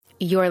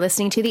You're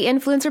listening to the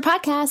Influencer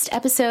Podcast,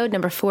 episode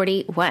number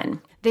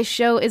 41. This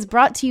show is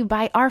brought to you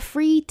by our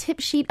free tip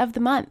sheet of the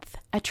month.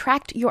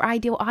 Attract your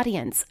ideal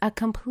audience, a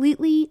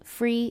completely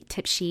free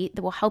tip sheet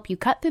that will help you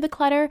cut through the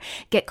clutter,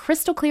 get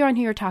crystal clear on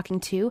who you're talking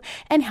to,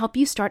 and help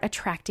you start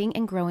attracting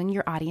and growing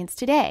your audience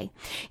today.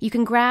 You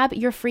can grab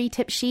your free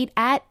tip sheet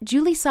at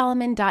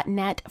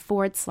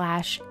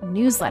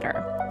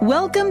juliesolomon.net/newsletter.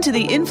 Welcome to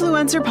the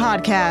Influencer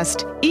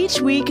Podcast.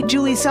 Each week,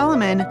 Julie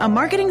Solomon, a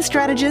marketing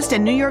strategist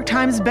and New York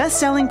Times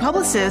best-selling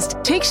publicist,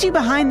 takes you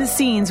behind the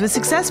scenes with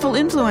successful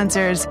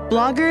influencers,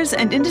 bloggers,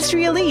 and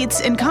industry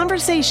elites in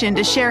conversation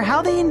to share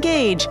how they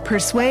engage,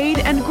 persuade,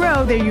 and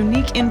grow their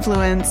unique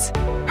influence.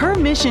 Her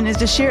mission is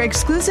to share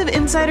exclusive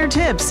insider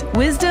tips,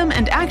 wisdom,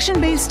 and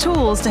action-based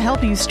tools to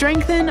help you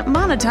strengthen,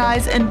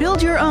 monetize, and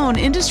build your own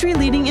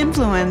industry-leading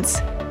influence.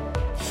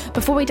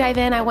 Before we dive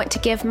in, I want to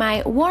give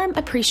my warm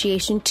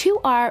appreciation to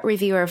our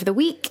reviewer of the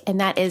week, and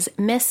that is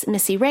Miss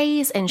Missy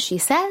Rays, and she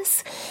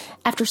says,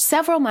 after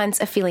several months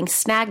of feeling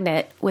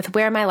stagnant with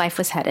where my life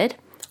was headed,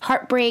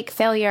 heartbreak,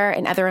 failure,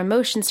 and other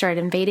emotions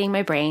started invading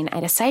my brain, I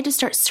decided to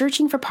start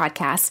searching for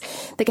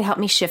podcasts that could help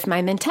me shift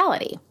my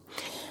mentality.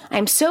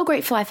 I'm so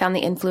grateful I found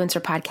the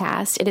Influencer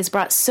Podcast. It has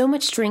brought so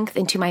much strength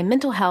into my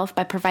mental health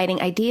by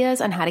providing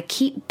ideas on how to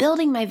keep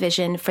building my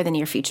vision for the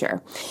near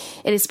future.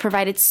 It has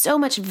provided so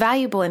much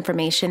valuable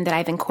information that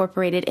I've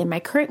incorporated in my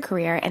current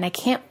career, and I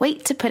can't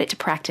wait to put it to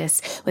practice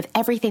with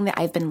everything that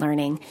I've been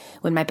learning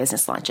when my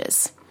business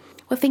launches.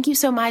 Well, thank you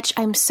so much.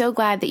 I'm so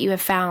glad that you have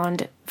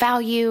found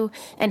value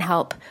and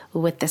help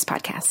with this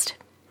podcast.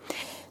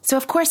 So,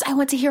 of course, I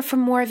want to hear from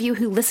more of you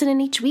who listen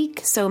in each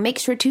week. So make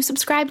sure to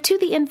subscribe to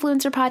the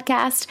Influencer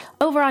Podcast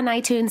over on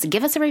iTunes.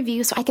 Give us a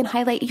review so I can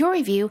highlight your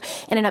review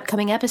in an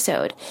upcoming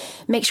episode.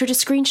 Make sure to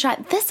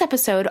screenshot this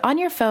episode on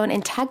your phone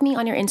and tag me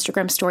on your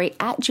Instagram story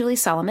at Julie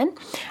Solomon,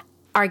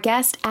 our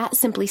guest at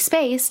Simply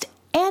Spaced,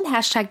 and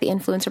hashtag the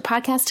Influencer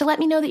Podcast to let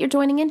me know that you're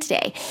joining in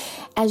today.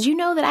 As you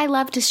know that I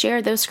love to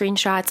share those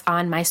screenshots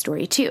on my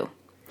story too.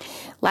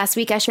 Last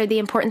week, I shared the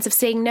importance of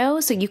saying no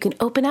so you can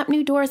open up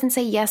new doors and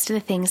say yes to the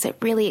things that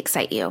really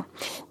excite you.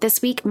 This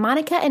week,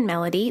 Monica and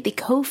Melody, the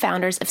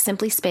co-founders of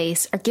Simply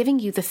Space, are giving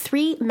you the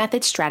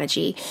 3-method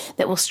strategy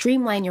that will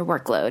streamline your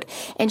workload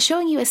and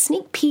showing you a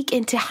sneak peek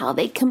into how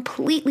they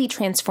completely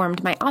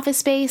transformed my office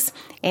space,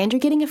 and you're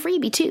getting a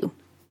freebie too.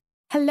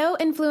 Hello,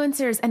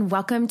 influencers, and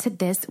welcome to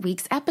this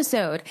week's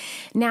episode.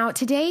 Now,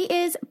 today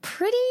is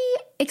pretty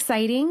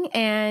exciting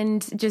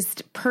and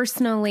just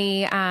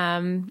personally,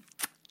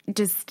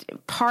 just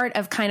part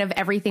of kind of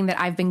everything that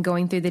I've been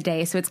going through the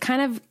day. So it's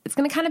going to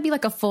kind of be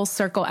like a full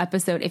circle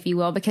episode, if you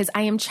will, because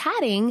I am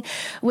chatting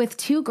with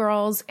 2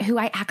 girls who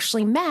I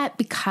actually met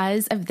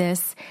because of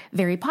this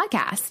very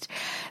podcast.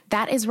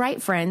 That is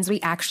right, friends. We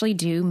actually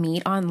do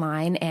meet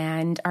online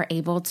and are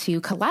able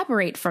to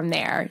collaborate from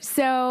there.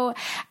 So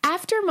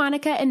after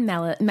Monica and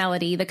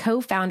Melody, the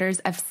co-founders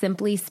of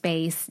Simply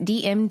Space,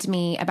 DM'd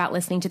me about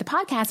listening to the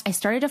podcast, I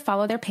started to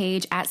follow their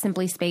page at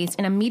Simply Space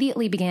and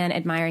immediately began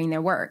admiring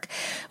their work.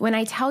 When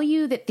I tell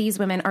you that these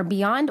women are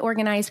beyond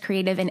organized,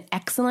 creative, and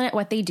excellent at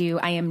what they do,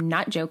 I am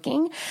not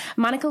joking.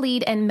 Monica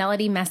Lead and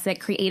Melody Messick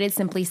created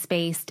Simply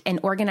Spaced, an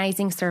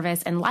organizing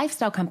service and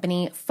lifestyle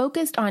company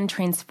focused on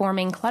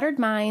transforming cluttered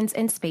minds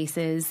and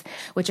spaces,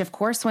 which of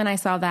course, when I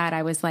saw that,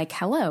 I was like,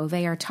 hello,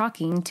 they are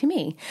talking to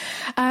me.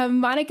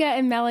 Monica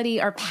and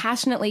Melody are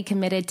passionately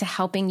committed to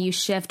helping you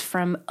shift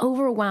from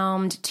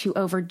overwhelmed to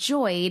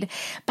overjoyed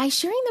by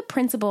sharing the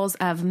principles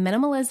of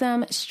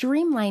minimalism,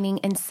 streamlining,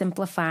 and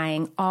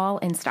simplifying, all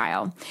in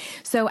style.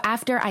 So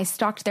after I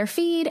stalked their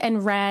feed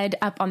and read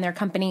up on their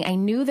company, I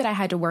knew that I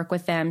had to work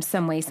with them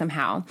some way,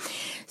 somehow.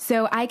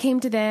 So I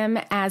came to them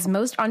as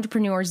most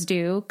entrepreneurs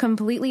do,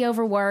 completely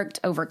overworked,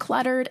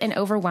 overcluttered, and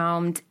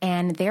overwhelmed.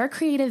 And their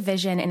creative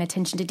vision and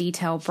attention to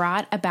detail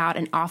brought about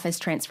an office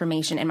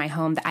transformation in my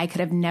home that I could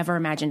have never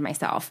imagined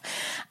myself.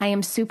 I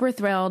am super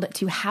thrilled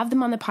to have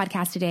them on the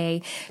podcast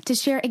today to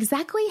share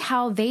exactly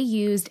how they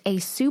used a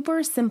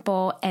super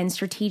simple and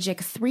strategic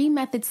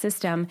 3-method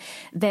system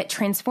that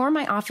transformed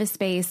my office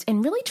space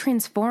and really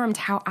transformed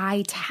how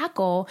I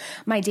tackle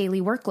my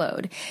daily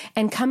workload.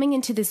 And coming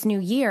into this new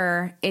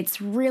year, it's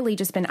really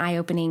just been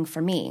eye-opening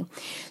for me.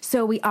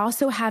 So we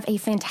also have a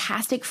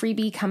fantastic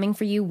freebie coming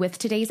for you with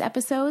today's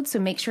episode. So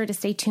make sure to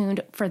stay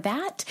tuned for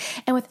that.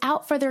 And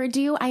without further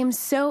ado, I am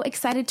so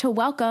excited to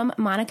welcome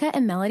Monica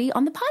and Melody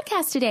on the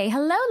podcast today.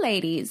 Hello,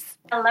 ladies.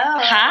 Hello.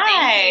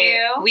 Hi. Thank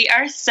you. We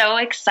are so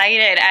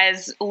excited.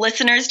 As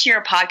listeners to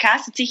your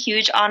podcast, it's a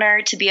huge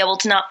honor to be able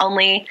to not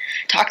only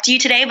talk to you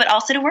today, but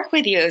also to work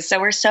with you. So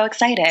we're so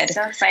excited.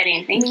 So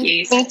exciting. Thank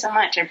you so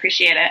much. I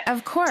appreciate it.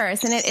 Of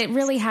course. And it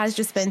really has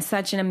just been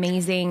such an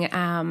amazing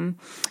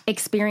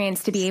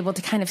experience to be able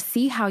to kind of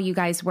see how you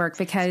guys work,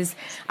 because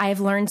I have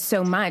learned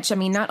so much. I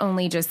mean, not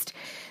only just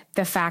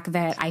the fact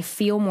that I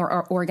feel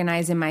more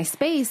organized in my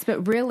space,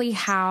 but really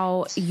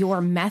how your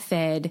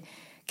method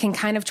can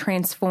kind of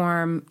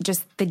transform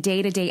just the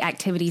day-to-day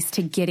activities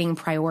to getting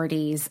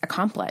priorities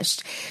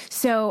accomplished.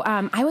 So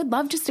I would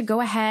love just to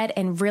go ahead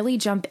and really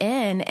jump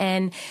in,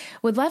 and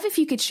would love if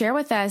you could share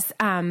with us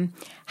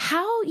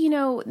how,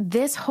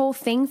 this whole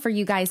thing for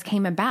you guys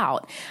came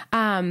about.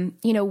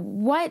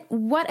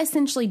 What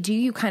essentially do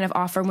you kind of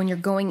offer when you're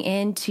going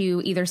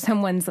into either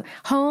someone's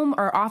home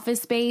or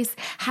office space?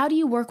 How do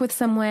you work with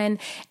someone,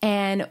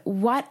 and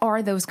what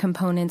are those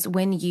components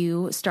when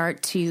you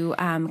start to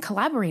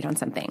collaborate on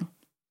something?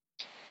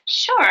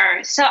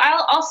 Sure. So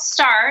I'll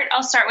start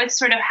with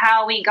sort of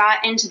how we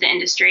got into the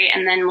industry,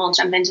 and then we'll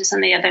jump into some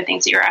of the other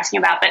things that you were asking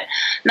about. But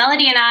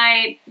Melody and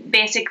I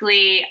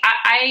basically,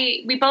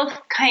 we both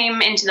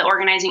came into the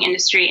organizing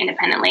industry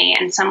independently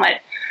and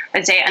somewhat,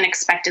 I'd say,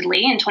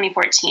 unexpectedly in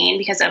 2014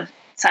 because of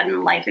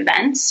sudden life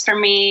events. For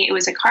me, it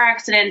was a car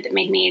accident that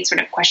made me sort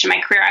of question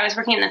my career. I was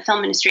working in the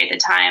film industry at the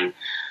time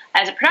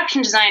as a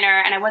production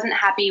designer, and I wasn't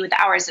happy with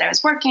the hours that I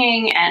was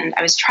working, and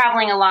I was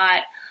traveling a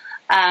lot.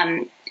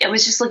 I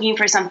was just looking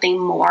for something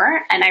more,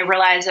 and I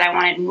realized that I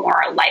wanted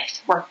more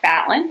life-work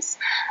balance.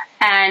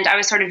 And I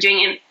was sort of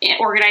doing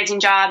organizing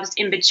jobs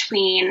in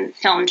between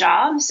film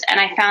jobs, and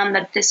I found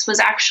that this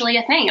was actually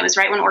a thing. It was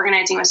right when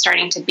organizing was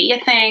starting to be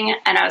a thing,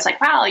 and I was like,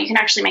 wow, you can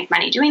actually make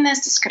money doing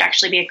this. This could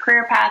actually be a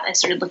career path. I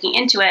started looking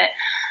into it,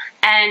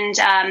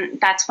 and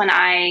that's when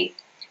I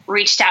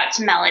reached out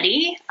to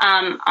Melody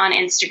on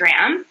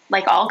Instagram,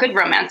 like all good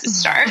romances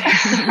start.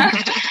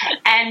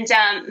 And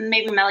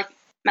maybe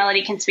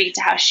Melody can speak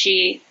to how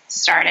she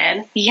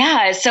started.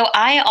 Yeah. So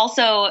I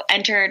also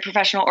entered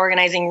professional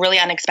organizing really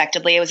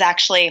unexpectedly. It was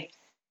actually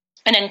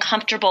an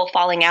uncomfortable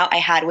falling out I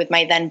had with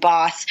my then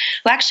boss,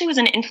 who actually was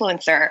an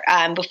influencer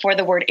before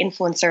the word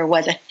influencer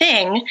was a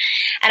thing.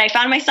 And I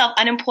found myself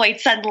unemployed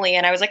suddenly.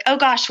 And I was like, oh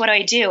gosh, what do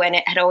I do? And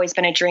it had always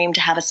been a dream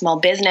to have a small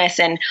business,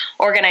 and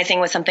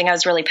organizing was something I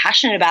was really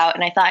passionate about.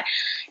 And I thought,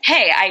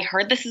 hey, I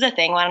heard this is a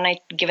thing. Why don't I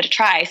give it a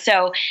try?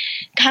 So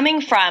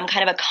coming from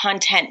kind of a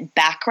content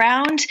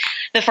background,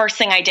 the first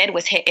thing I did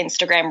was hit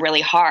Instagram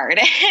really hard.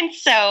 And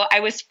so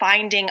I was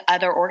finding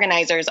other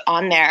organizers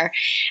on there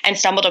and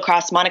stumbled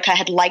across Monica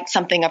had liked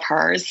something of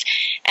hers.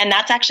 And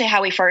that's actually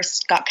how we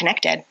first got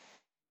connected.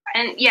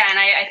 And yeah, and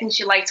I think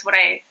she liked what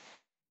I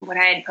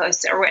had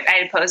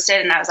posted,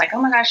 and I was like, oh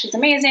my gosh, she's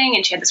amazing.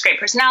 And she had this great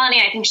personality.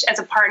 And I think as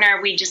a partner,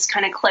 we just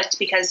kind of clicked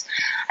because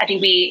I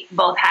think we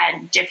both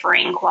had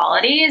differing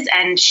qualities,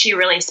 and she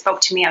really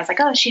spoke to me. I was like,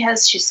 oh,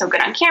 she's so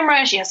good on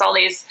camera. She has all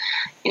these,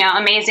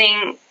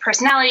 amazing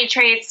personality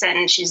traits,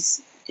 and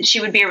she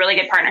would be a really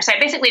good partner. So I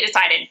basically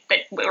decided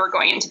that we were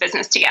going into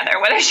business together,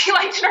 whether she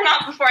liked it or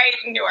not, before I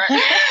even knew her.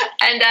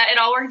 And it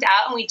all worked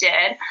out, and we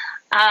did.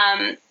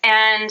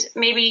 And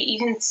maybe you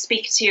can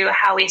speak to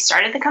how we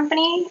started the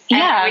company,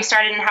 and how we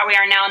started and how we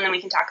are now, and then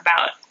we can talk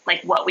about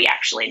like what we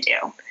actually do.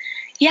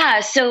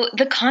 Yeah, so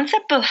the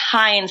concept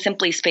behind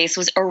Simply Space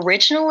was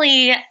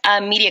originally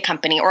a media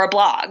company or a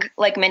blog,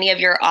 like many of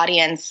your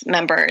audience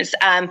members.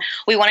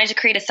 We wanted to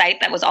create a site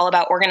that was all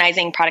about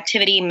organizing,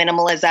 productivity,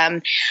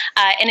 minimalism,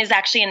 and is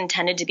actually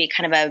intended to be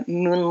kind of a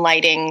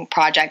moonlighting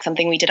project,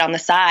 something we did on the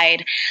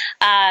side.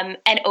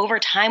 And over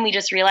time, we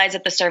just realized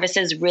that the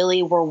services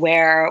really were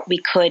where we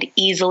could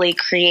easily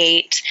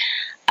create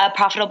a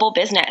profitable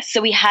business.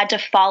 So we had to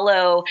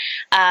follow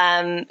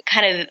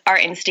kind of our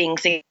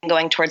instincts in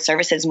going towards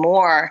services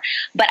more.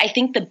 But I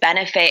think the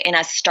benefit in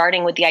us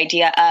starting with the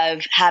idea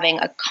of having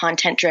a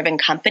content-driven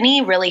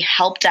company really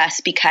helped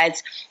us,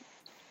 because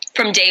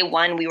from day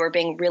one, we were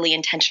being really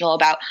intentional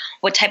about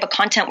what type of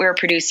content we were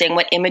producing,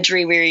 what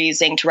imagery we were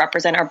using to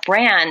represent our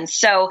brand.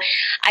 So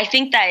I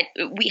think that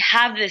we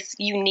have this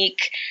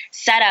unique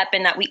setup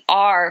in that we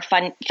are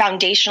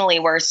foundationally,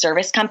 we're a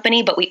service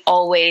company, but we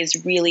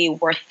always really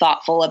were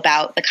thoughtful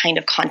about the kind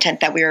of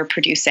content that we were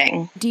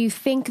producing. Do you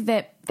think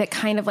that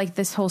kind of like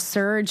this whole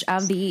surge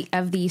of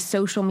the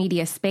social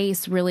media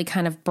space really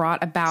kind of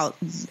brought about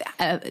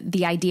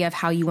the idea of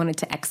how you wanted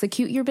to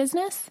execute your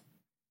business?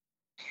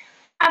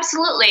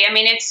 Absolutely. I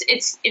mean,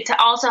 it's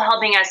also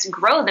helping us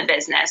grow the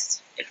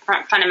business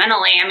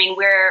fundamentally. I mean,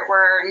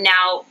 we're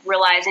now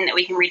realizing that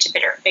we can reach a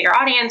bigger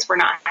audience. We're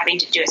not having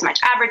to do as much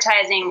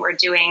advertising. We're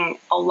doing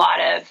a lot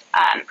of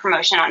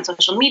promotion on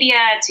social media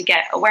to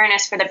get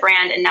awareness for the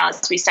brand. And now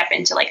as we step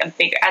into like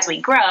as we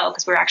grow,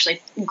 because we're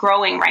actually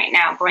growing right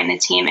now, growing the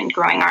team and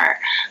growing our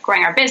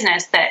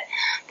business, that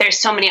there's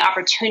so many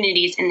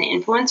opportunities in the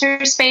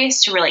influencer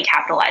space to really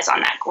capitalize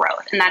on that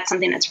growth. And that's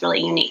something that's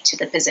really unique to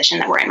the position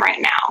that we're in right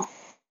now.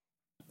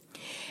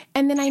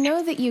 And then I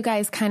know that you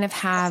guys kind of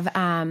have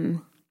I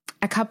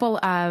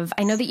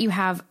know that you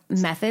have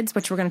methods,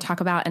 which we're going to talk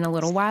about in a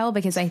little while,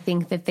 because I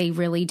think that they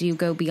really do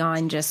go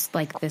beyond just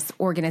like this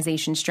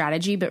organization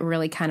strategy, but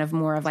really kind of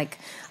more of like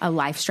a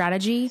life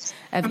strategy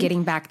of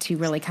getting back to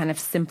really kind of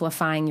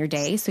simplifying your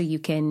day so you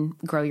can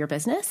grow your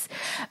business.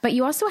 But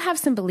you also have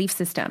some belief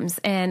systems.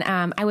 And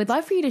I would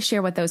love for you to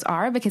share what those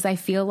are, because I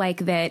feel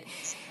like that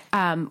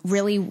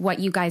really what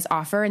you guys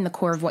offer and the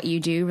core of what you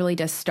do really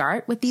does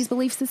start with these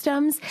belief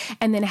systems,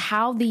 and then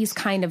how these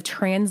kind of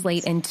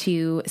translate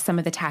into some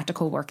of the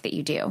tactical work that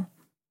you do.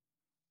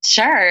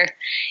 Sure.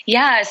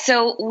 Yeah.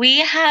 So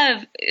we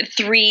have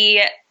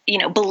three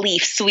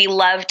beliefs we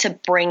love to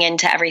bring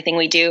into everything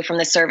we do, from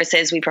the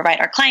services we provide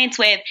our clients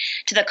with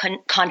to the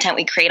content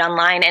we create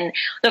online. And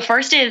the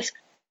first is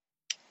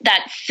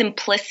that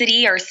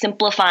simplicity, or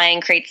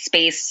simplifying, creates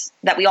space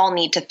that we all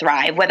need to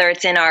thrive, whether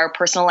it's in our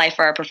personal life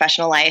or our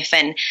professional life.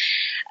 And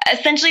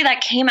essentially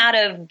that came out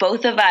of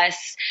both of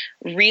us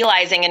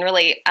realizing and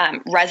really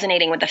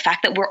resonating with the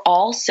fact that we're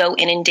all so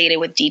inundated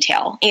with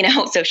detail,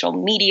 social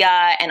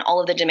media and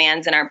all of the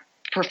demands in our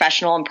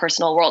professional and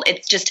personal world.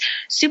 It's just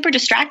super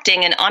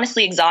distracting and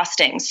honestly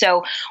exhausting.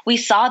 So we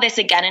saw this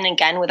again and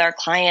again with our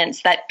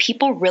clients, that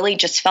people really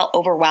just felt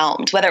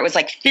overwhelmed, whether it was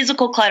like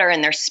physical clutter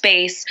in their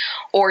space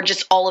or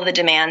just all of the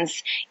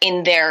demands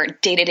in their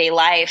day-to-day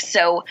life.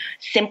 So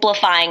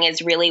simplifying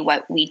is really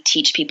what we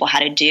teach people how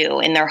to do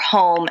in their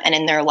home and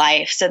in their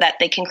life, so that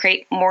they can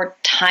create more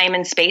time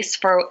and space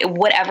for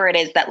whatever it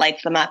is that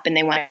lights them up and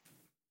they want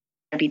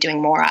to be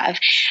doing more of.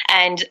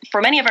 And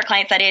for many of our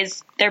clients, that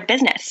is their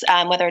business,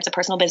 whether it's a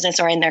personal business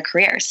or in their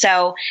career.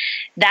 So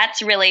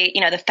that's really,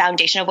 the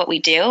foundation of what we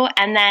do.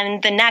 And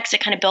then the next,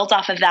 it kind of builds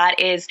off of that,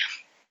 is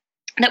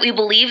that we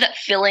believe that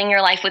filling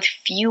your life with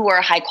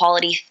fewer high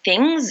quality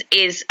things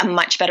is a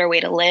much better way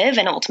to live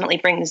and ultimately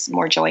brings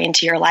more joy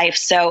into your life.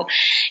 So,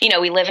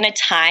 we live in a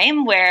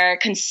time where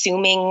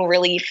consuming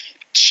really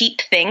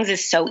cheap things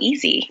is so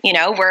easy.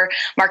 We're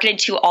marketed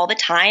to all the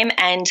time,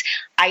 and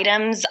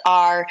items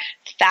are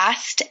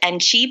fast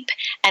and cheap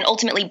and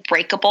ultimately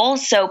breakable.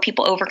 So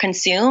people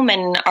overconsume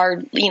and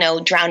are,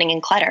 drowning in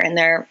clutter in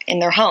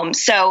their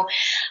homes. So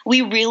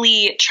we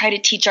really try to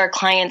teach our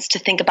clients to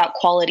think about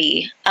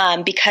quality,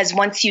 because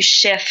once you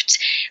shift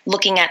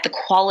looking at the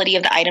quality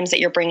of the items that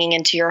you're bringing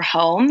into your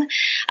home,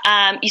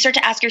 you start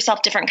to ask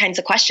yourself different kinds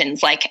of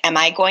questions, like, am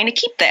I going to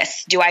keep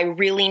this? Do I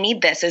really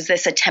need this? Is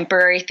this a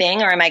temporary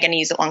thing, or am I going to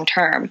use it long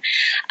term?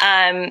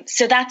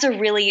 So that's a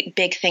really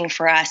big thing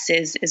for us,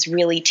 is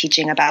really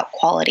teaching about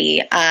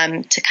quality,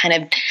 to kind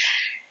of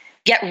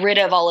get rid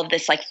of all of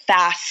this like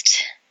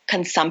fast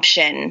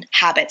consumption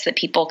habits that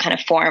people kind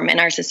of form in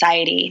our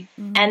society.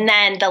 Mm-hmm. And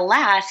then the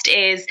last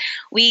is,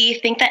 we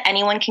think that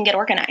anyone can get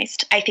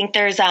organized. I think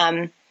there's,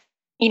 a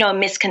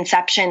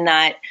misconception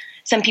that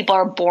some people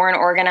are born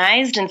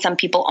organized and some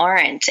people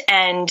aren't.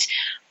 And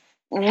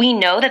we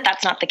know that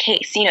that's not the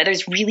case.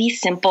 There's really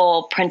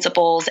simple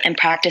principles and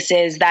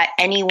practices that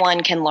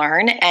anyone can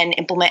learn and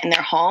implement in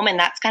their home. And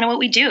that's kind of what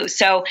we do.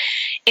 So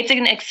it's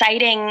an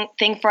exciting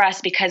thing for us,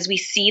 because we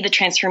see the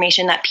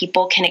transformation that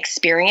people can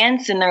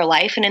experience in their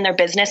life and in their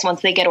business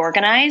once they get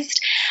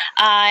organized.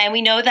 And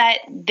we know that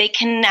they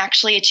can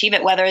actually achieve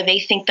it, whether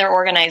they think they're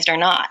organized or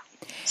not.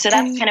 So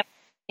that's kind of,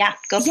 yeah,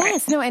 go for it.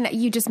 Yes, no, and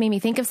you just made me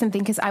think of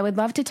something, because I would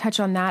love to touch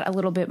on that a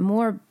little bit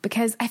more,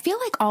 because I feel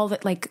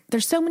like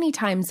there's so many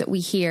times that we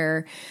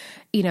hear,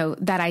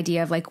 that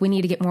idea of like, we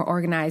need to get more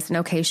organized, and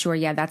okay, sure,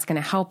 yeah, that's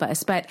going to help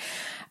us. But,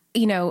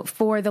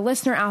 for the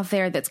listener out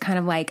there that's kind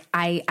of like,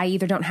 I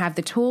either don't have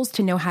the tools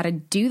to know how to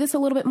do this a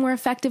little bit more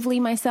effectively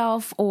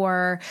myself,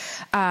 or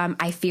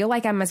I feel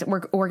like I'm as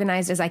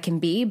organized as I can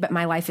be, but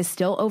my life is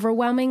still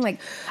overwhelming. Like,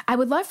 I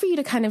would love for you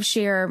to kind of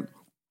share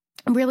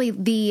really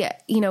the,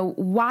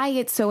 why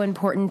it's so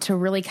important to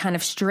really kind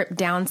of strip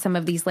down some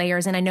of these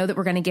layers. And I know that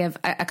we're going to give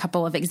a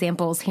couple of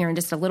examples here in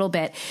just a little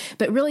bit,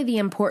 but really the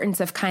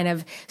importance of kind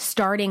of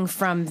starting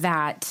from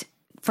that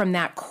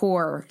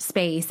core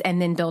space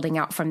and then building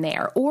out from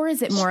there. Or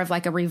is it more of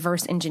like a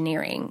reverse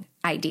engineering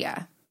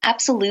idea?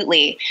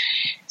 Absolutely.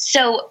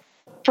 So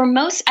for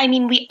most,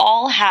 we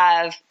all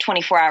have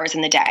 24 hours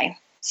in the day.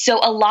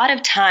 So a lot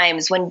of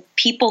times when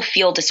people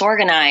feel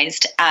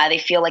disorganized, they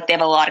feel like they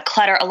have a lot of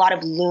clutter, a lot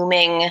of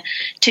looming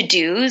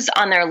to-dos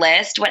on their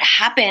list. What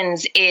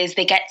happens is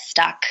they get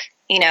stuck.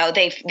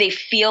 They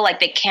feel like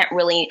they can't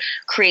really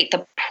create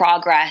the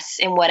progress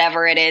in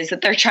whatever it is that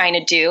they're trying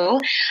to do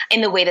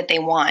in the way that they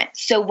want.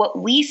 So what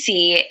we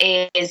see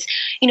is,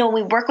 when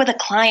we work with a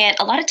client,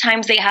 a lot of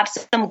times they have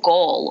some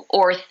goal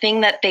or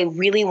thing that they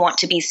really want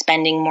to be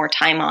spending more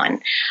time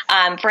on.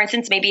 For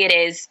instance, maybe it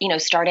is,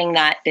 starting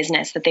that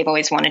business that they've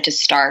always wanted to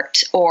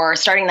start, or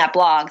starting that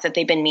blog that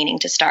they've been meaning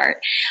to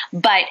start.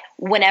 But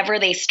whenever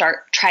they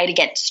try to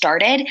get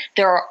started,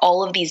 there are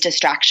all of these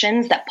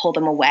distractions that pull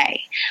them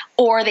away,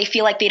 or they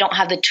feel like they don't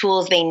have the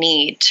tools they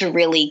need to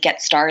really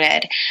get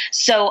started.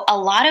 So a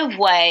lot of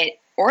what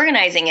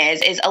organizing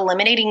is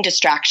eliminating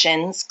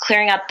distractions,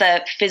 clearing out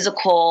the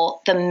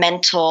physical, the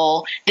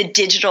mental, the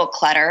digital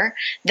clutter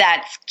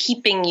that's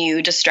keeping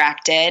you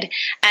distracted,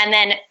 and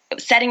then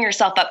setting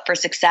yourself up for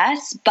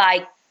success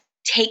by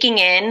taking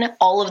in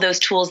all of those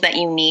tools that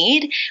you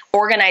need,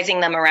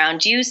 organizing them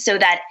around you so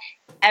that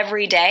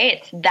every day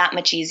it's that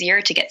much easier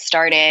to get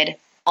started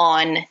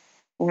on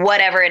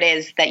whatever it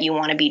is that you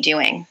want to be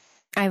doing.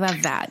 I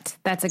love that.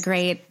 That's a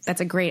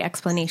great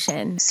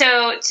explanation.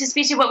 So to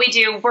speak to what we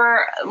do,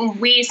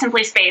 we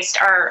Simply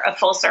Spaced are a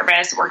full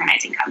service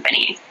organizing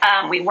company.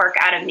 We work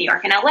out of New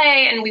York and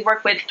LA, and we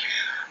work with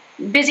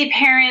busy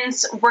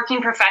parents,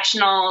 working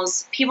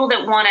professionals, people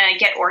that want to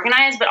get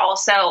organized, but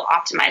also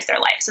optimize their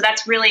life. So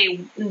that's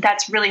really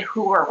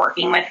who we're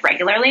working with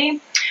regularly.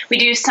 We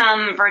do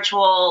some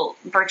virtual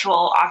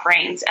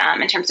offerings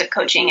in terms of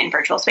coaching and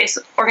virtual space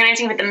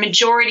organizing, but the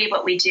majority of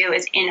what we do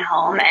is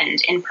in-home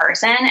and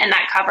in-person, and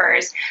that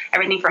covers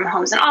everything from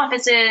homes and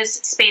offices,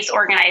 space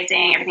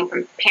organizing, everything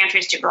from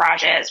pantries to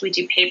garages. We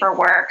do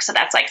paperwork, so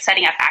that's like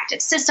setting up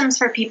active systems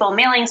for people,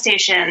 mailing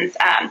stations,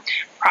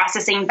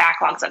 processing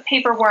backlogs of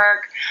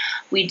paperwork.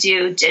 We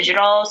do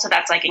digital, so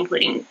that's like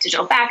including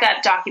digital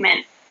backup,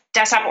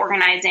 desktop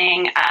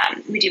organizing.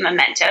 We do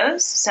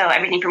mementos, so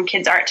everything from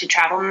kids art to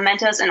travel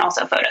mementos, and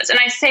also photos. And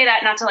I say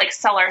that not to like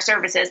sell our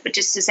services, but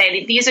just to say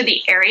that these are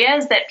the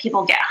areas that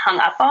people get hung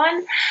up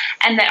on,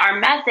 and that our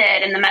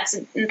method and the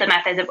method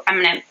that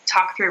I'm going to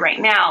talk through right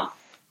now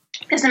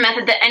is a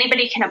method that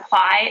anybody can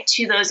apply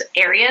to those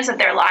areas of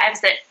their lives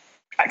that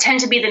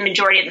tend to be the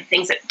majority of the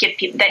things that get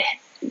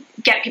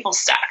people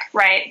stuck,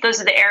 right?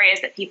 Those are the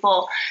areas that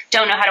people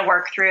don't know how to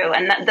work through,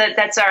 and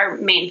that's our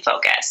main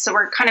focus. So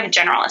we're kind of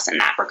generalists in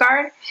that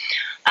regard.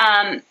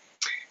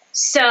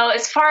 So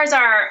as far as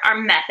our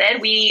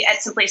method, we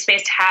at Simply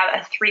Spaced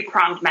have a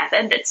 3-pronged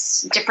method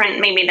that's different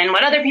maybe than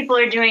what other people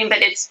are doing, but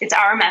it's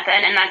our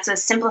method, and that's a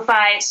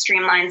simplify,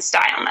 streamline,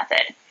 style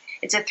method.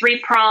 It's a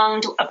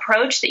 3-pronged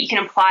approach that you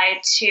can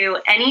apply to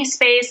any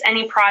space,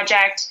 any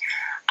project.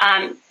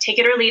 Take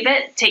it or leave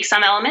it. Take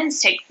some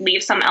elements,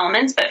 leave some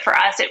elements, but for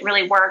us, it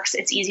really works.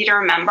 It's easy to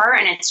remember,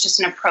 and it's just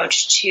an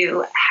approach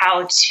to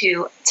how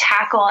to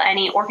tackle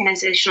any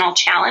organizational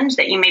challenge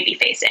that you may be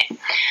facing.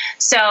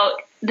 So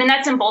the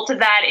nuts and bolts of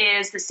that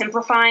is the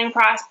simplifying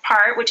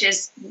part, which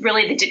is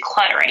really the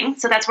decluttering.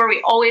 So that's where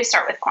we always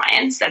start with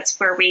clients. That's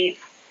where we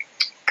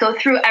go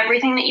through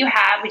everything that you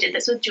have. We did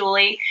this with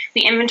Julie.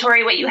 We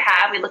inventory what you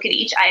have. We look at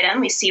each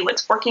item. We see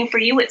what's working for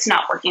you, what's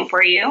not working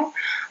for you.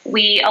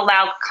 We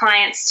allow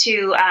clients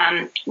to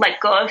let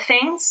go of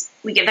things.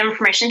 We give them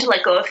permission to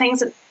let go of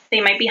things that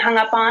they might be hung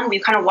up on. We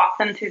kind of walk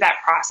them through that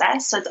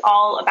process. So it's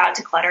all about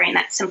decluttering,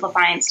 that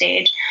simplifying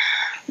stage.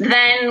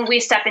 Then we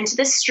step into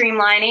the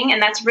streamlining,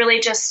 and that's really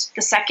just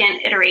the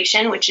second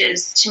iteration, which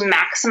is to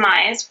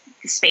maximize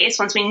the space.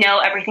 Once we know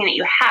everything that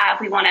you have,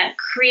 we want to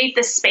create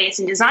this space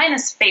and design the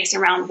space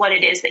around what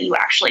it is that you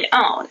actually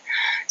own.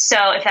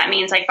 So if that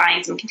means like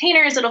buying some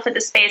containers that'll fit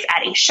the space,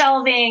 adding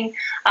shelving,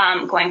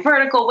 going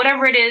vertical,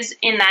 whatever it is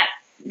in that,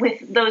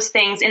 with those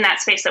things in that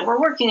space that we're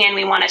working in,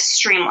 we want to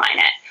streamline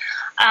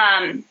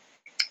it.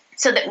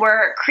 So that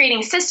we're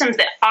creating systems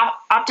that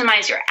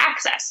optimize your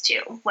access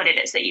to what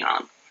it is that you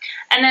own.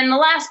 And then the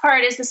last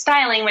part is the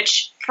styling,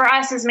 which for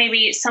us is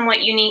maybe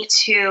somewhat unique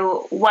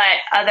to what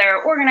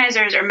other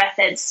organizers or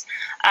methods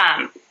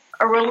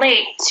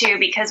relate to,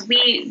 because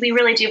we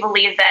really do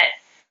believe that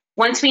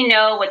once we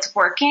know what's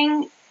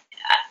working,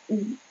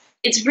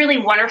 it's really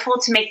wonderful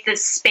to make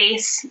this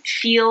space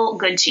feel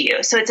good to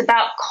you. So it's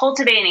about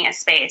cultivating a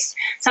space.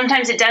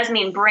 Sometimes it does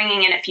mean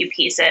bringing in a few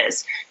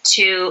pieces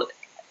to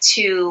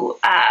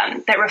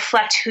that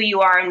reflect who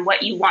you are and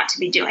what you want to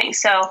be doing.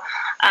 So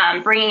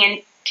bringing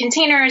in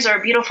containers or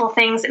beautiful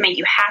things that make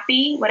you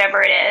happy,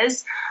 whatever it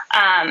is,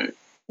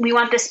 we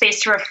want this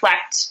space to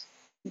reflect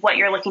what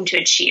you're looking to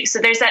achieve. So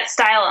there's that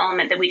style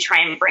element that we try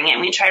and bring in.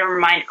 We try to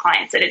remind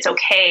clients that it's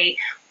okay,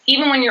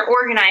 even when you're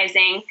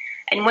organizing,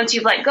 and once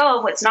you've let go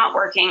of what's not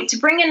working, to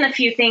bring in the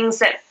few things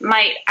that you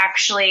might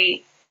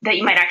actually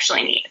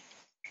need.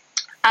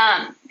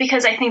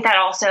 Because I think that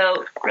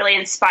also really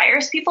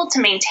inspires people to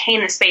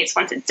maintain the space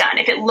once it's done,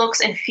 if it looks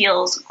and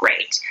feels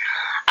great.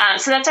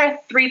 So that's our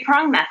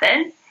 3-prong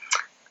method.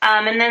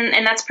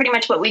 And that's pretty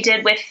much what we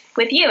did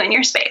with you in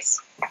your space.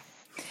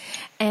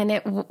 And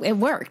it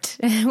worked,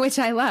 which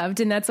I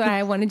loved. And that's why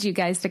I wanted you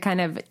guys to kind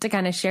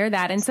of share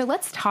that. And so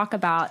let's talk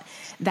about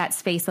that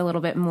space a little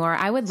bit more.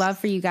 I would love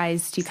for you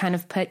guys to kind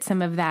of put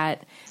some of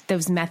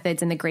those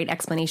methods and the great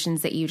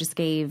explanations that you just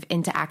gave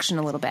into action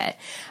a little bit.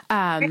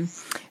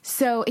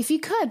 So if you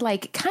could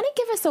kind of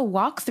give us a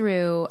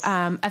walkthrough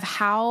of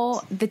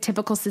how the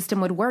typical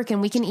system would work. And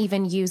we can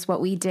even use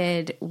what we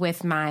did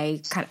with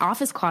my kind of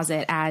office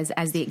closet as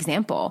the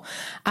example.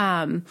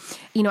 I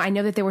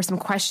know that there were some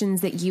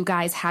questions that you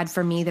guys had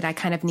for me that I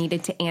kind of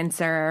needed to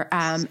answer.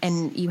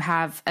 And you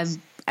have an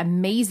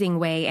amazing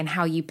way in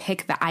how you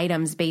pick the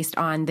items based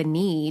on the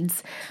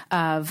needs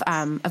of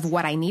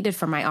what I needed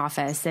for my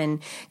office,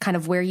 and kind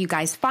of where you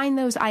guys find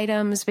those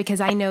items,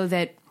 because I know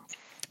that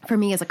for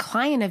me as a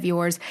client of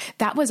yours,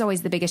 that was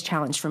always the biggest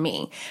challenge for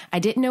me. I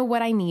didn't know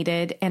what I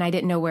needed, and I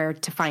didn't know where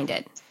to find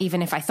it,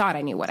 even if I thought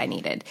I knew what I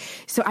needed.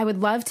 So I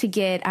would love to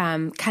get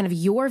kind of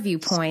your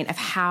viewpoint of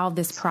how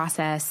this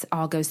process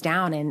all goes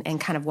down, and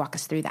kind of walk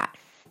us through that.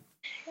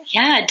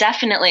 Yeah,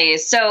 definitely.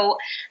 So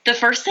the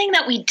first thing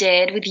that we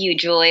did with you,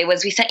 Julie,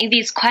 was we sent you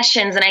these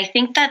questions. And I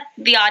think that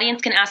the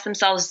audience can ask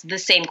themselves the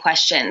same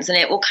questions, and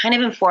it will kind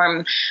of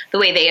inform the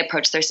way they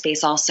approach their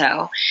space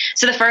also.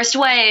 So the first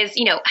was,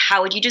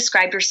 how would you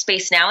describe your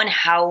space now, and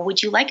how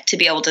would you like to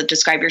be able to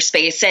describe your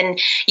space? And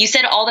you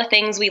said all the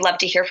things we love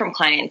to hear from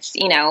clients.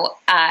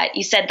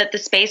 You said that the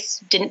space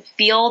didn't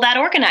feel that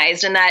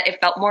organized, and that it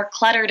felt more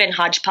cluttered and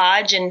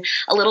hodgepodge and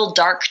a little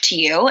dark to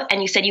you.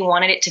 And you said you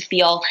wanted it to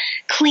feel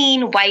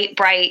clean, white,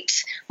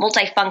 bright,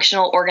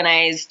 multifunctional,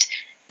 organized,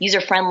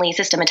 user-friendly,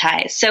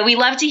 systematized. So we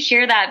love to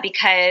hear that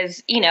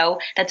because,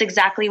 that's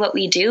exactly what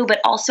we do.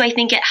 But also I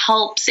think it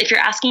helps, if you're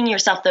asking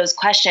yourself those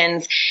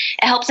questions,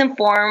 it helps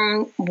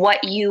inform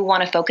what you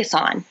want to focus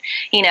on,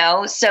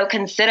 So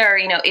consider,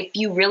 if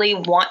you really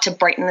want to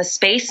brighten the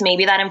space,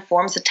 maybe that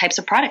informs the types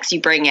of products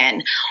you bring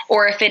in.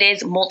 Or if it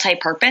is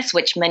multi-purpose,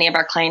 which many of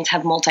our clients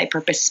have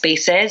multi-purpose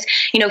spaces,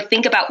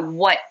 think about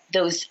what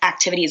those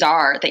activities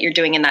are that you're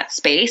doing in that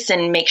space,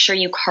 and make sure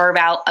you carve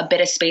out a bit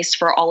of space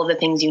for all of the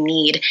things you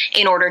need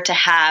in order to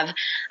have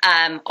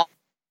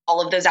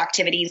all of those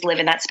activities live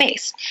in that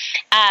space.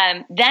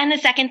 Then the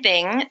second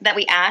thing that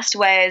we asked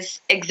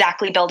was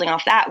exactly building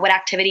off that. What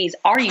activities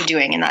are you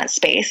doing in that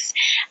space?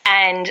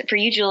 And for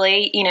you,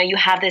 Julie, you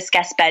have this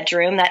guest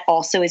bedroom that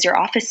also is your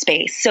office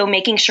space. So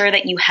making sure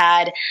that you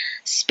had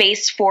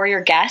space for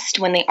your guest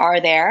when they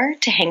are there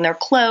to hang their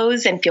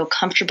clothes and feel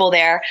comfortable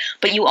there,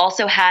 but you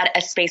also had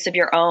a space of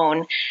your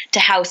own to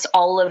house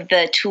all of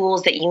the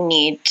tools that you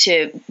need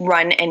to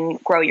run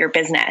and grow your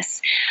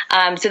business.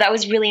 So that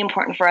was really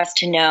important for us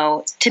to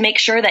know, to make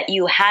sure that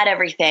you had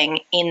everything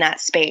in that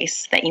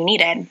space that you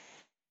needed.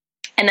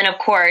 And then, of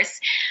course,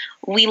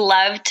 we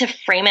love to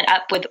frame it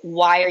up with,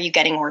 why are you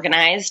getting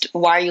organized?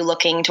 Why are you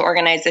looking to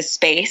organize this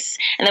space?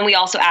 And then we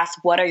also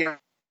ask, what are your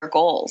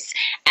goals?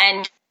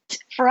 And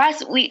for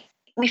us, we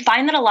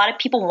find that a lot of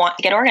people want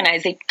to get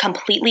organized. They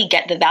completely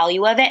get the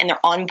value of it and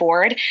they're on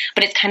board,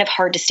 but it's kind of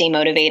hard to stay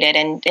motivated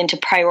and to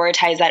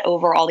prioritize that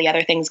over all the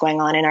other things going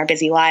on in our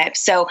busy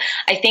lives. So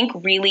I think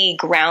really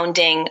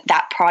grounding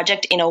that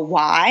project in a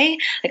why,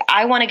 like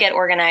I want to get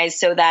organized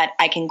so that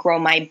I can grow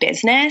my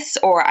business,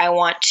 or I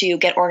want to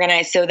get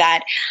organized so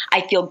that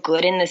I feel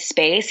good in the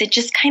space. It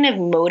just kind of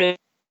motivates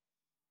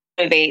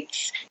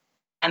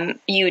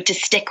you to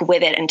stick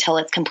with it until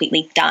it's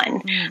completely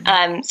done.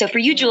 So for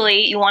you,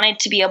 Julie, you wanted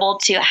to be able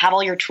to have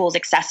all your tools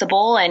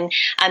accessible and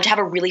to have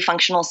a really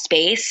functional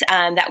space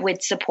that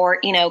would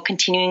support,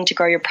 continuing to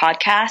grow your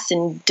podcast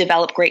and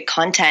develop great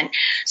content.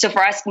 So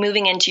for us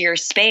moving into your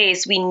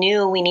space, we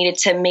knew we needed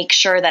to make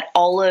sure that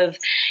all of,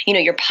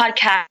 your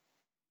podcast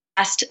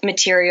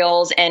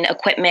materials and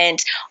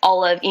equipment,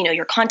 all of,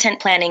 your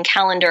content planning,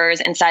 calendars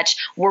and such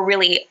were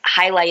really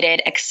highlighted,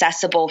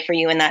 accessible for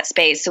you in that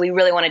space. So we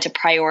really wanted to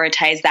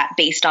prioritize that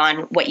based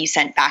on what you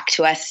sent back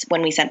to us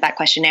when we sent that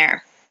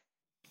questionnaire.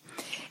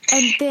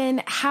 And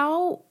then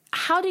how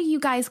do you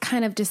guys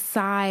kind of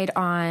decide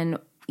on,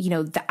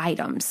 the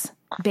items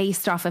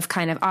based off of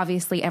kind of,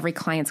 obviously every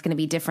client's going to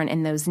be different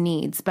in those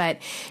needs, but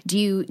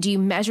do you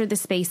measure the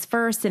space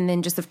first? And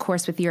then just, of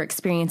course, with your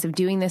experience of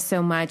doing this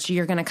so much,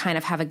 you're going to kind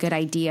of have a good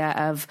idea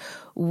of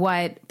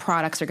what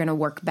products are going to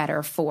work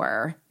better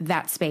for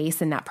that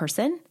space and that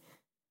person?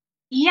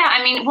 Yeah.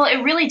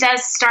 It really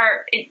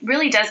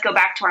does go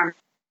back to our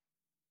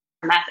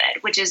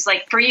method, which is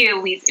like for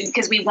you,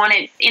 because we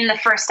wanted in the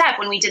first step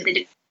when we did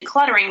the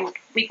decluttering,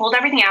 we pulled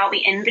everything out, we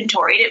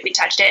inventoried it, we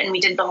touched it, and we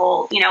did the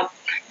whole,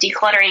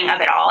 decluttering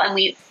of it all, and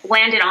we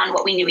landed on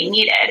what we knew we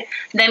needed.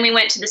 Then we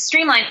went to the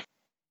streamlining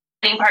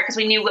part because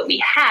we knew what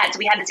we had. So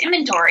we had this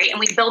inventory, and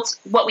we built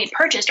what we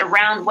purchased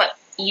around what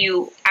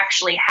you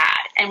actually had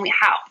and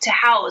to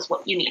house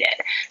what you needed.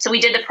 So we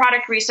did the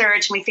product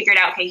research and we figured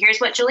out, okay, here's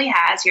what Julie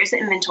has, here's the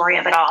inventory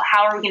of it all.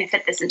 How are we going to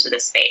fit this into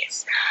this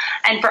space?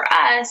 And for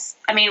us,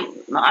 I'm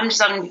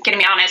going to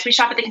be honest, we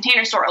shop at the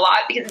Container Store a lot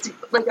because it's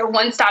like a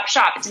one-stop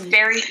shop. It's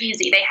very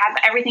easy. They have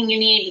everything you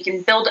need.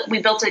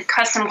 We built a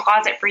custom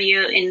closet for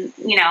you in,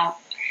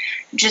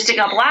 just a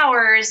couple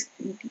hours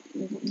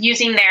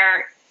using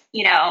their,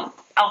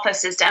 Alpha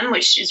system,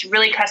 which is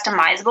really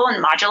customizable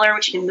and modular,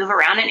 which you can move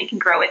around and it can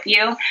grow with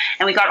you.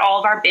 And we got all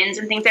of our bins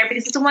and things there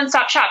because it's a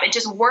one-stop shop. It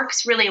just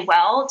works really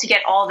well to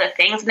get all the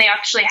things. And they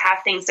actually have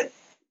things that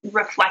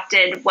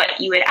reflected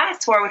what you had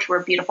asked for, which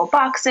were beautiful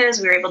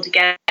boxes. We were able to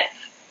get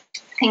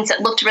things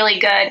that looked really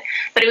good,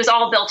 but it was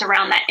all built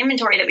around that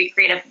inventory that we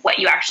created of what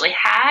you actually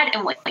had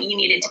and what you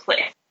needed to put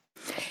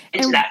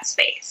into that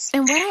space.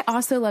 And what I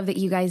also love that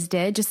you guys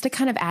did, just to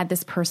kind of add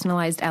this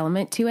personalized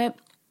element to it,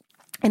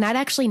 and I'd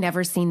actually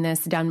never seen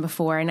this done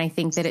before. And I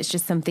think that it's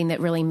just something that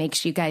really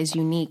makes you guys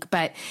unique.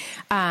 But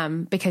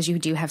because you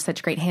do have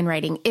such great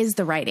handwriting, is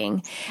the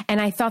writing.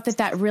 And I thought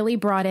that really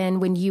brought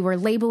in when you were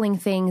labeling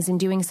things and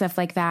doing stuff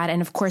like that.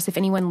 And of course, if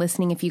anyone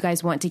listening, if you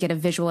guys want to get a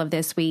visual of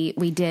this, we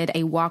did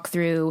a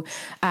walkthrough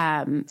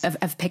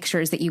of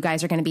pictures that you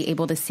guys are going to be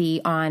able to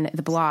see on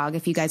the blog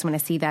if you guys want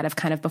to see that of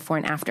kind of before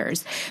and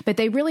afters. But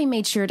they really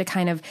made sure to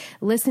kind of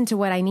listen to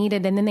what I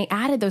needed. And then they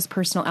added those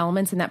personal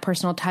elements and that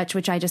personal touch,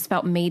 which I just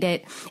felt made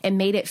it it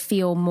made it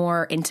feel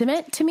more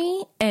intimate to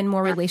me and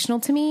more relational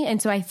to me.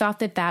 And so I thought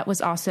that that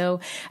was also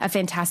a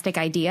fantastic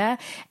idea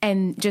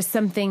and just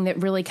something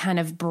that really kind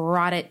of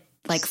brought it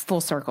like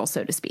full circle,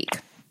 so to speak.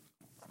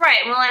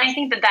 Right. Well, and I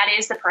think that that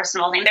is the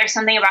personal thing. There's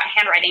something about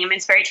handwriting. I mean,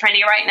 it's very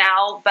trendy right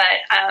now,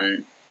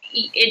 but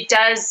it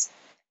does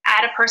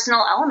add a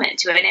personal element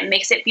to it. And it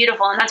makes it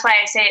beautiful. And that's why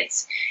I say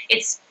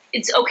it's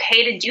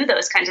okay to do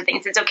those kinds of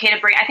things. It's okay to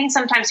bring, I think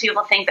sometimes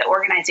people think that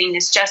organizing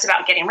is just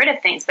about getting rid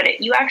of things,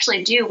 but you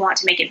actually do want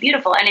to make it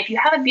beautiful. And if you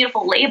have a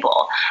beautiful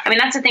label, I mean,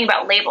 that's the thing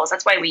about labels.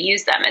 That's why we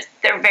use them. Is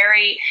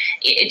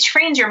it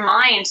trains your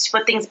mind to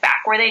put things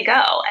back where they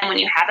go. And when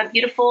you have a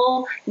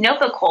beautiful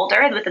notebook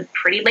holder with a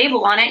pretty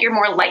label on it, you're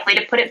more likely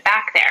to put it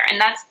back there. And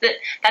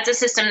that's a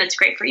system that's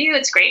great for you.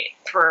 It's great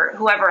for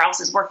whoever else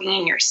is working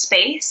in your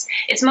space.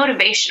 It's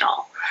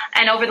motivational.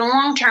 And over the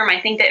long term, I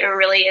think that it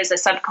really is a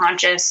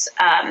subconscious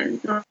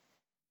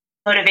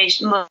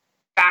motivation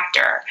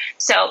factor.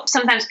 So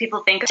sometimes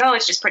people think, oh,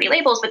 it's just pretty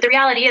labels. But the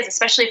reality is,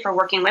 especially for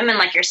working women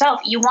like yourself,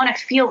 you want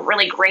to feel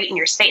really great in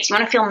your space. You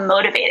want to feel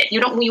motivated.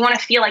 You want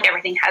to feel like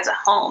everything has a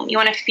home. You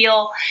want to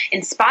feel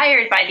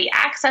inspired by the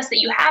access that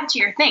you have to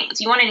your things.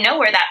 You want to know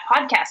where that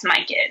podcast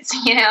mic is,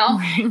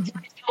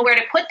 where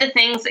to put the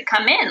things that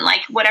come in,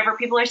 like whatever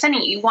people are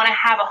sending you. You want to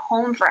have a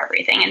home for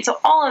everything. And so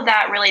all of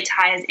that really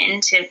ties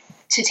into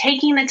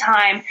taking the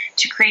time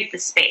to create the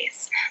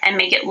space and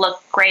make it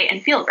look great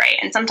and feel great.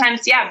 And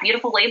sometimes,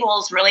 beautiful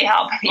labels really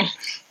help.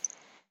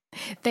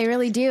 They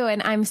really do.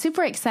 And I'm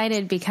super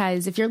excited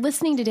because if you're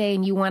listening today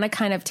and you want to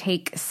kind of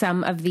take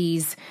some of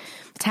these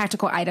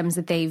tactical items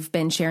that they've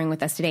been sharing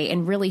with us today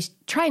and really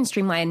try and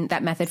streamline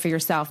that method for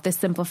yourself, the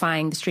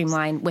simplifying, the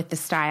streamline with the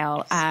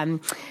style,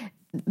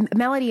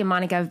 Melody and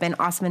Monica have been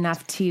awesome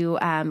enough to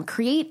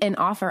create and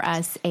offer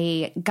us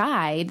a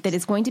guide that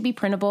is going to be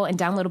printable and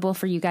downloadable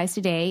for you guys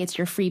today. It's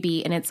your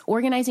freebie, and it's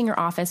Organizing Your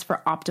Office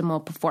for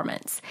Optimal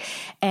Performance.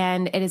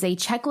 And it is a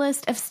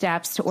checklist of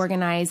steps to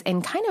organize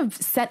and kind of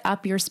set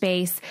up your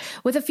space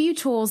with a few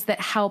tools that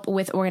help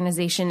with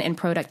organization and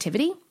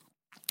productivity.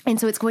 And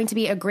so it's going to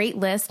be a great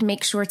list.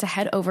 Make sure to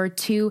head over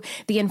to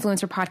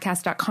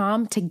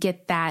theinfluencerpodcast.com to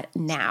get that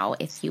now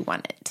if you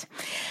want it.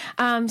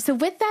 So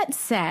with that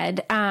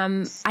said,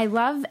 I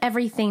love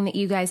everything that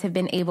you guys have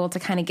been able to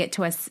kind of get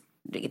to us,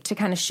 to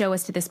kind of show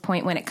us to this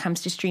point when it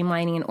comes to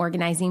streamlining and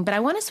organizing. But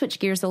I want to switch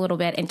gears a little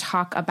bit and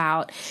talk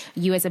about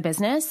you as a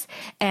business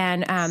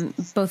and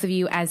both of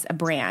you as a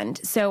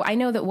brand. So I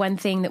know that one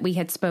thing that we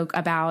had spoke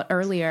about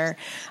earlier,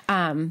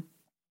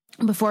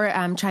 before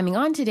chiming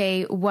on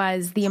today,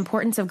 was the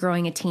importance of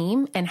growing a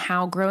team and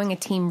how growing a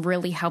team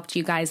really helped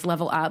you guys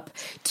level up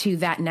to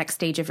that next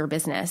stage of your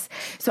business.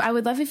 So I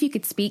would love if you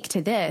could speak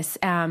to this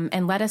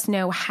and let us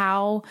know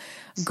how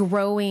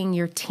growing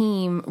your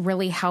team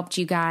really helped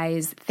you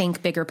guys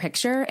think bigger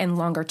picture and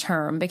longer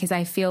term, because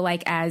I feel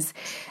like as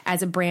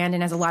a brand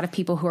and as a lot of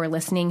people who are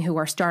listening who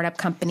are startup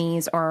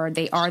companies or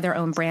they are their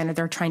own brand or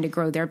they're trying to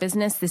grow their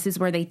business, this is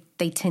where they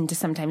tend to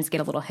sometimes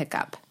get a little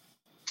hiccup.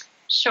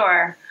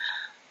 Sure.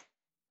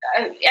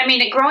 I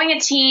mean, growing a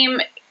team,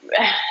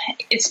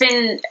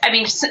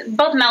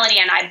 both Melody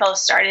and I both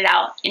started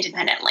out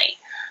independently.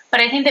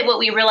 But I think that what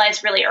we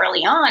realized really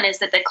early on is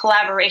that the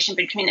collaboration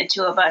between the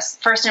two of us,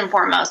 first and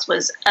foremost,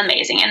 was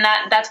amazing. And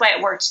that's why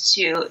it worked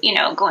to,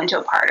 go into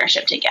a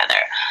partnership together.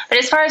 But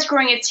as far as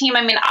growing a team,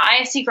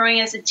 I see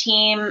growing a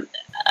team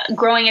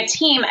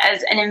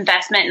as an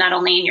investment, not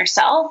only in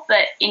yourself,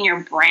 but in your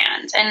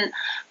brand. And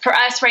for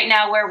us right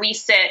now, where we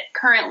sit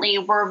currently,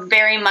 we're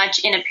very much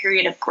in a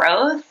period of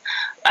growth.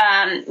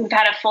 We've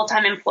had a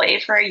full-time employee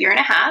for 1.5 years.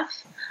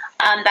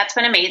 That's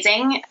been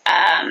amazing.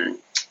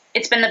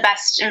 It's been the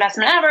best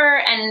investment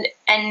ever.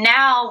 And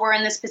now we're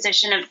in this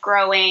position of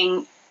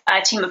growing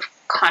a team of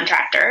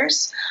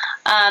contractors.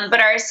 But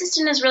our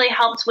assistant has really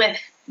helped with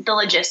the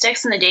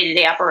logistics and the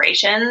day-to-day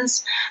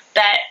operations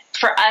that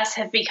for us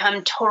have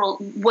become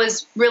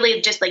was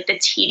really just like the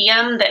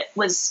tedium that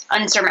was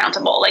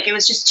unsurmountable. Like it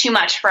was just too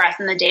much for us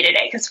in the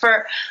day-to-day, because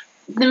for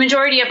the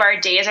majority of our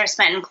days are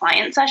spent in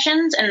client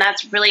sessions, and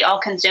that's really all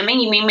consuming.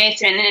 You may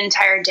spend an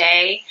entire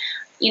day,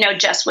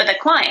 just with a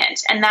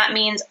client. And that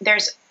means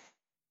there's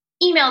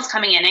emails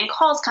coming in and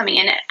calls coming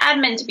in and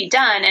admin to be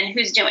done and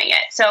who's doing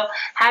it. So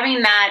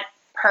having that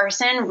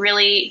person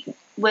really,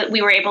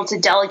 we were able to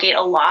delegate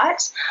a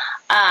lot.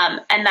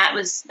 And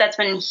that's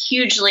been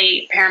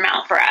hugely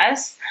paramount for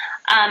us.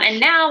 And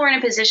now we're in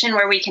a position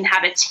where we can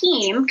have a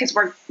team, because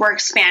we're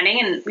expanding,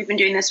 and we've been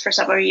doing this for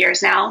several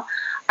years now,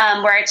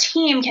 where our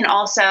team can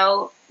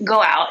also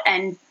go out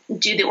and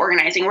do the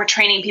organizing. We're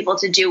training people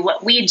to do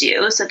what we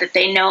do so that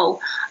they know,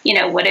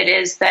 what it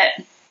is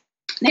that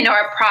they know,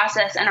 our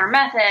process and our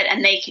method,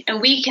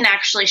 and we can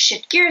actually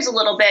shift gears a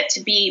little bit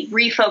to be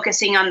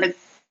refocusing on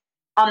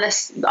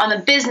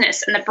the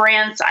business and the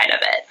brand side of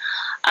it.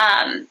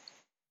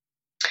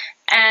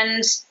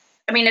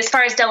 And as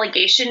far as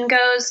delegation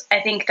goes,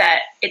 I think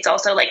that it's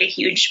also like a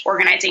huge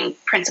organizing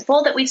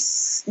principle that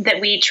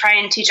we try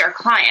and teach our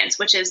clients,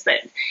 which is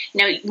that,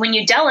 when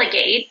you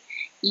delegate,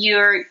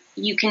 you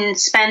can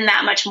spend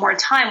that much more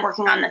time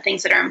working on the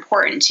things that are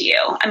important to you.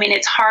 I mean,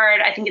 it's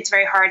hard. I think it's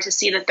very hard to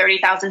see the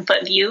 30,000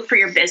 foot view for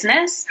your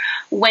business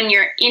when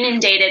you're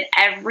inundated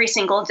every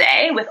single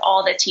day with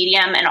all the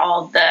tedium and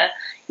all the,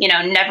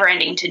 never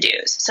ending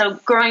to-dos. So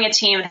growing a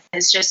team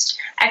has just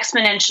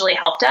exponentially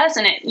helped us.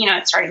 And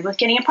it started with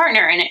getting a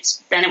partner, and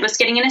then it was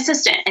getting an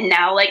assistant. And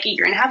now, like a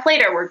year and a half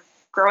later, we're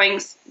growing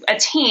a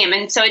team.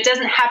 And so it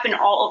doesn't happen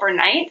all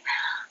overnight.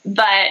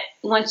 But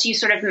once you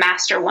sort of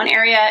master one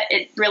area,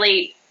 it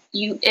really,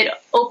 it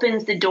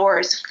opens the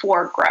doors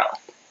for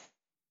growth.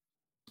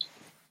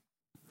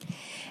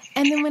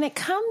 And then when it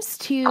comes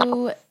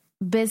to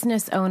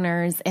business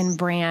owners and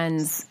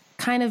brands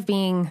kind of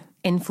being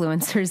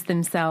influencers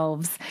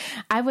themselves,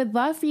 I would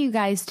love for you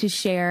guys to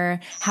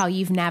share how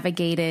you've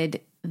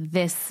navigated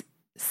this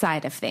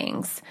side of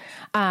things,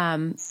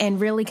 and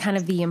really kind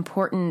of the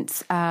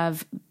importance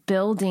of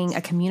building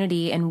a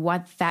community and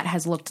what that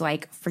has looked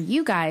like for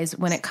you guys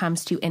when it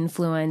comes to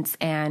influence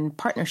and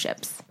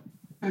partnerships.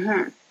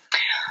 Mm-hmm.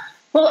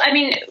 Well, I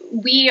mean,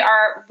 we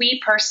are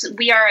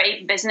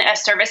a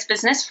service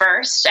business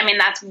first. I mean,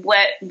 that's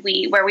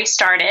where we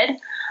started.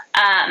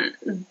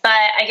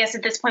 But I guess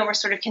at this point we're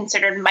sort of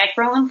considered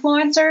micro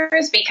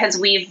influencers because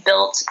we've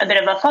built a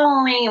bit of a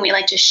following, and we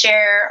like to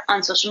share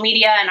on social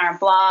media and our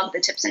blog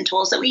the tips and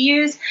tools that we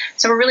use.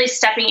 So we're really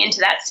stepping into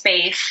that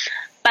space.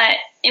 But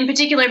in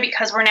particular,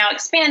 because we're now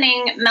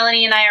expanding,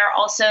 Melanie and I are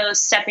also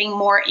stepping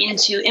more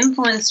into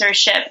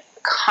influencership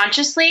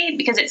consciously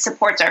because it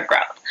supports our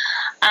growth.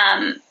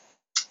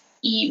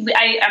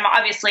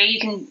 Obviously, you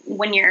can,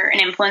 when you're an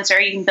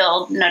influencer, you can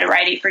build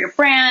notoriety for your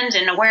brand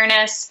and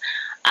awareness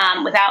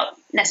without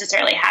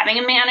necessarily having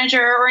a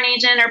manager or an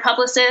agent or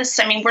publicist.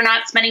 I mean, we're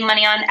not spending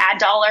money on ad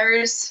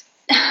dollars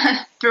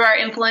through our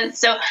influence.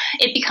 So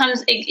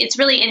it's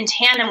really in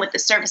tandem with the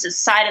services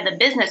side of the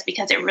business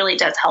because it really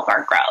does help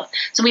our growth.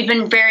 So we've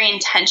been very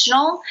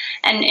intentional.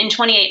 And in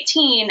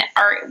 2018,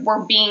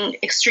 we're being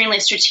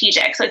extremely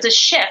strategic. So it's a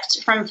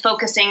shift from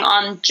focusing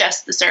on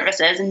just the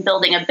services and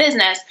building a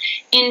business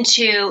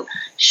into,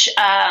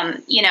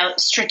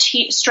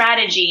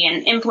 strategy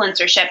and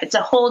influencership. It's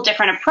a whole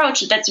different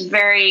approach that's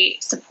very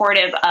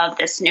supportive of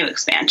this new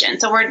expansion.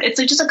 So it's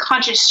just a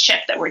conscious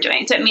shift that we're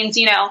doing. So it means,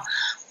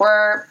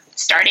 we're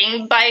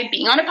starting by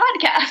being on a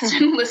podcast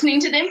and listening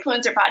to the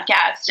influencer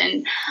podcast.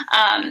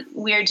 And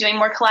we're doing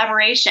more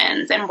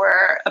collaborations, and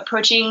we're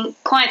approaching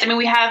clients. I mean,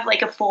 we have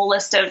like a full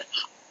list of,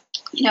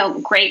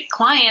 great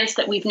clients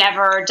that we've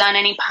never done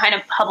any kind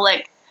of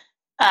public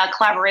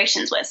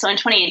collaborations with. So in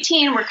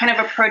 2018, we're kind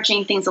of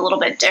approaching things a little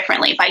bit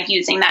differently by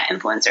using that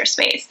influencer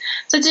space.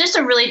 So it's just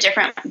a really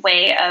different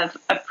way of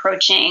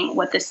approaching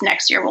what this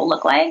next year will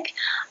look like.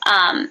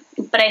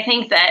 But I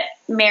think that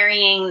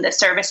marrying the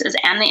services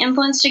and the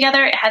influence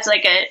together, it has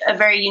like a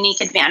very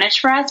unique advantage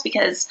for us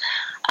because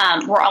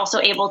we're also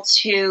able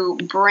to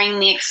bring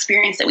the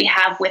experience that we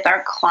have with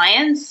our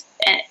clients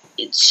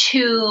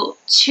to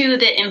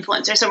the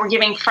influencer. So we're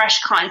giving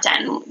fresh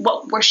content,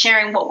 we're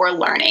sharing what we're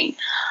learning.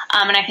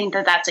 And I think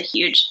that that's a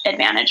huge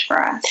advantage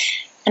for us.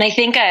 And I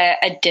think a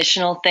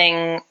additional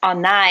thing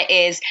on that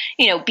is,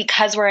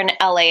 because we're in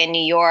LA and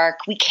New York,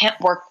 we can't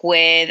work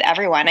with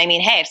everyone. I mean,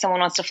 hey, if someone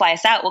wants to fly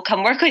us out, we'll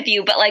come work with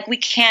you. But we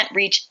can't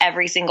reach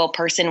every single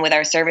person with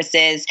our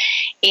services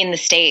in the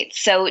States.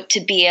 So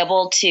to be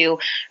able to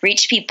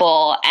reach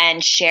people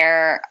and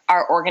share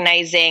our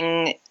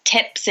organizing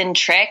tips and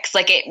tricks,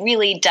 it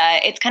really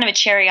does. It's kind of a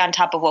cherry on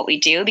top of what we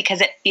do because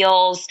it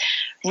feels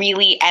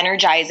really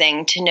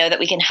energizing to know that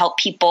we can help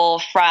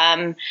people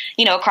from,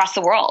 across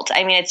the world.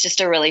 I mean, it's just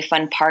a really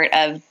fun part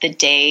of the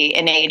day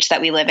and age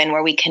that we live in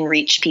where we can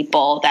reach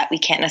people that we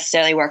can't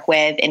necessarily work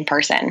with in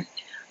person.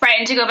 Right.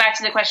 And to go back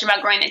to the question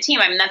about growing the team,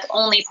 I mean, that's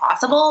only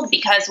possible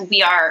because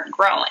we are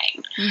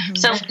growing. Mm-hmm.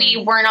 So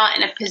we were not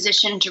in a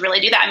position to really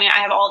do that. I mean, I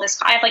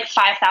have like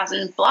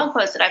 5,000 blog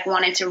posts that I've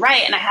wanted to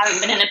write, and I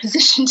haven't been in a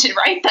position to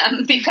write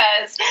them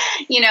because,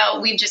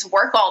 we just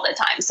work all the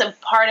time. So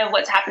part of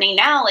what's happening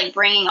now, like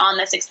bringing on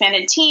this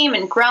expanded team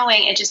and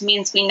growing, it just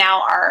means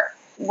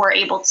we're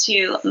able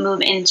to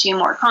move into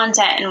more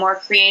content and more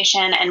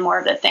creation and more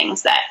of the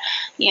things that,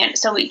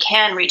 so we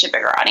can reach a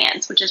bigger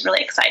audience, which is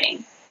really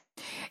exciting.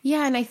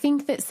 Yeah. And I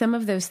think that some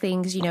of those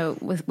things,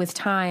 with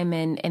time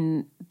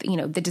and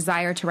the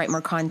desire to write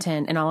more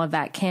content and all of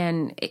that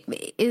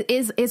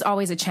is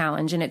always a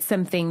challenge. And it's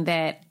something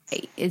that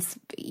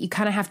you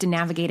kind of have to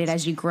navigate it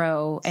as you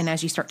grow and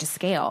as you start to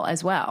scale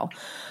as well.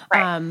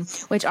 Right.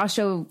 Which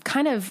also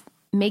kind of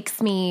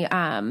makes me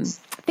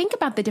think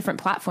about the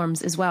different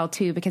platforms as well,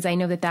 too, because I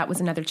know that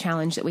was another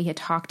challenge that we had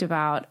talked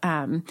about.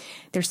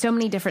 There's so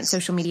many different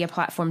social media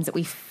platforms that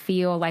we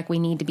feel like we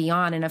need to be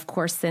on. And of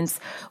course, since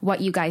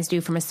what you guys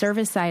do from a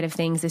service side of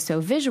things is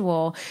so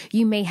visual,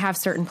 you may have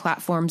certain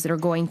platforms that are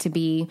going to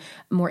be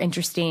more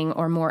interesting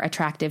or more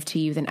attractive to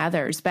you than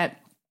others. But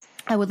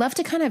I would love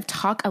to kind of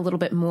talk a little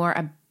bit more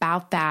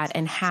about that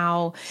and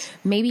how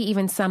maybe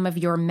even some of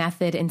your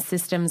method and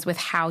systems with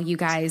how you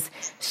guys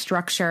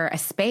structure a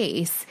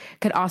space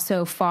could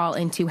also fall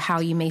into how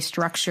you may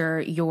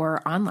structure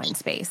your online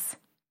space.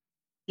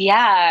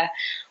 Yeah.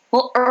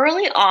 Well,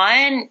 early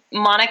on,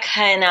 Monica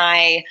and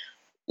I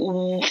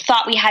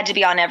thought we had to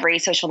be on every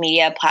social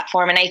media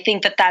platform. And I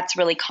think that that's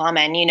really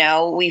common.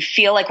 We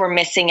feel like we're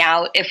missing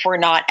out if we're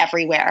not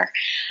everywhere.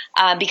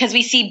 Because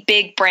we see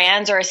big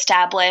brands or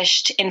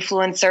established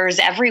influencers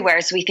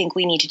everywhere. So we think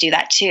we need to do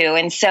that too.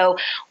 And so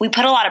we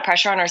put a lot of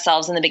pressure on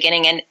ourselves in the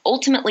beginning. And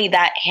ultimately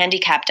that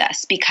handicapped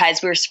us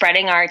because we were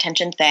spreading our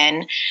attention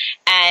thin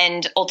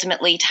and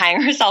ultimately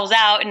tying ourselves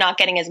out and not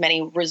getting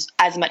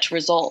as much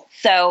result.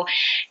 So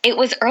it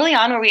was early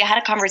on where we had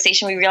a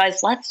conversation. We realized,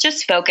 let's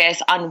just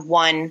focus on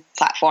one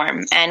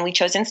platform. And we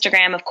chose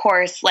Instagram, of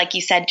course. Like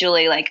you said,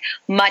 Julie, like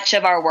much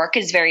of our work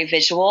is very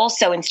visual.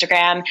 So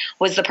Instagram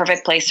was the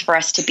perfect place for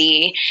us to be.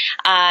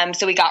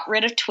 So we got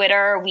rid of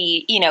Twitter.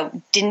 We,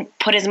 didn't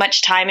put as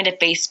much time into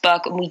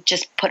Facebook, and we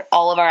just put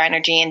all of our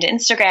energy into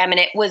Instagram, and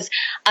it was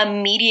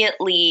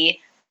immediately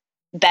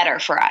better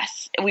for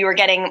us. We were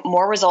getting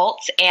more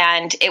results,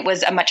 and it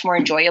was a much more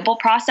enjoyable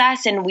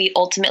process. And we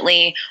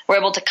ultimately were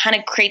able to kind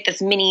of create this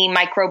mini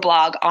micro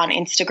blog on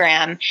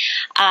Instagram.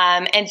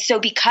 And so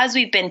because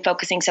we've been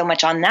focusing so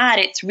much on that,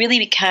 it's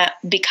really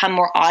become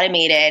more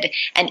automated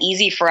and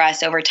easy for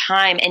us over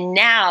time. And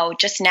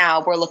just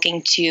now we're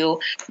looking to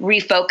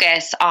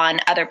refocus on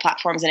other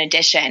platforms in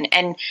addition.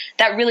 And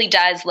that really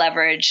does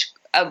leverage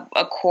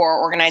a core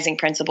organizing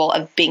principle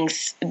of being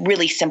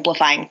really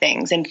simplifying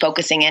things and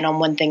focusing in on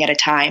one thing at a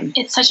time.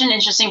 It's such an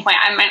interesting point.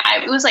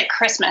 It was like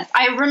Christmas.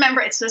 I remember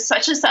it's just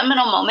such a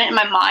seminal moment in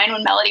my mind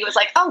when Melody was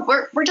like, "Oh,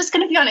 we're just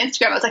going to be on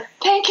Instagram." I was like,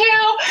 "Thank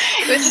you."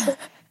 It was just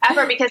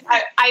ever because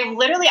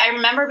I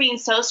remember being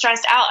so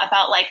stressed out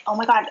about like, oh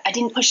my God, I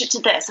didn't push it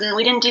to this and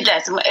we didn't do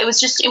this. And it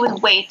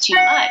was way too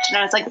much. And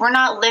I was like, we're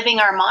not living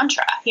our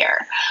mantra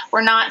here.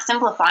 We're not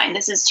simplifying.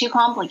 This is too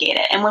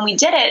complicated. And when we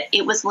did it,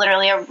 it was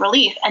literally a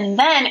relief. And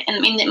then,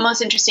 the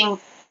most interesting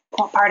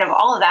part of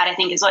all of that, I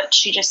think, is what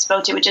she just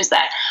spoke to, which is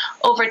that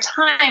over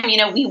time,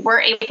 we were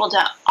able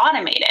to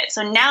automate it.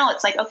 So now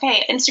it's like,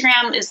 okay,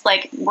 Instagram is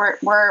like, we're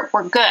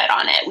good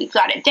on it. We've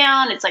got it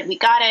down. It's like, we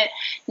got it.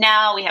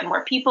 Now we have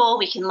more people.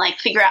 We can like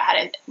figure out how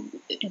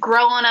to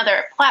grow on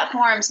other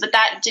platforms, but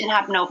that didn't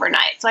happen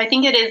overnight. So I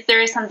think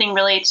there is something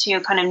really to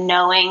kind of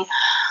knowing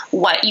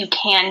what you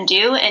can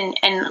do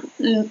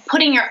and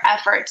putting your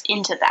efforts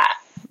into that.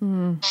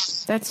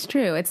 That's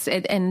true.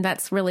 And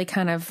that's really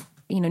kind of,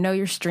 know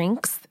your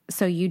strengths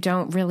so you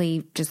don't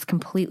really just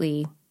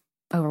completely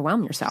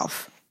overwhelm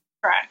yourself.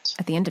 Correct.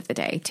 At the end of the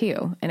day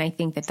too. And I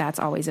think that that's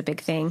always a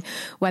big thing,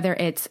 whether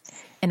it's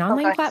an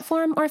online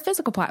platform or a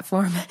physical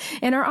platform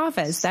in our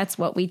office. That's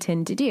what we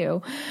tend to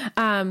do.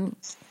 I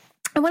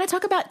want to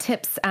talk about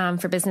tips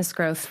for business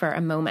growth for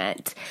a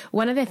moment.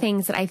 One of the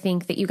things that I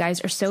think that you guys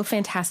are so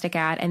fantastic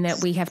at and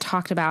that we have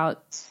talked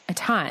about a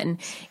ton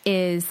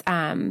is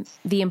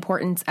the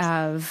importance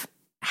of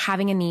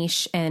having a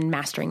niche and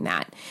mastering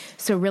that.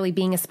 So really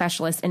being a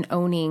specialist and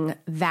owning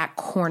that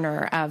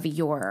corner of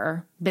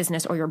your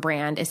business or your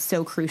brand is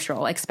so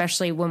crucial,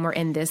 especially when we're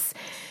in this,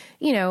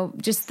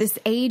 just this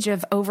age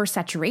of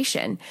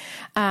oversaturation.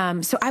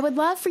 So I would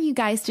love for you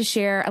guys to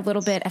share a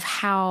little bit of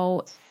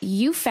how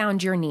you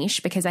found your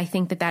niche, because I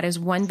think that is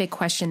one big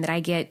question that I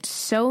get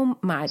so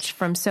much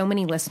from so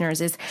many listeners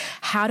is,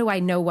 how do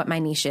I know what my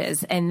niche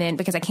is? And then,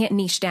 because I can't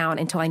niche down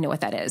until I know what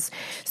that is.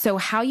 So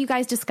how you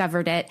guys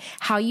discovered it,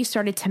 how you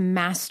started to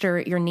master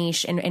your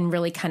niche and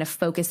really kind of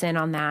focus in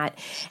on that.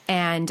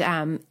 And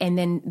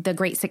then the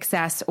great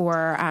success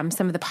or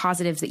some of the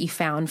positives that you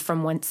found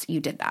from once you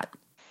did that.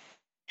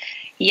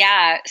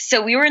 Yeah.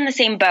 So we were in the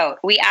same boat.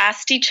 We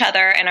asked each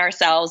other and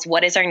ourselves,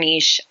 what is our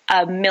niche,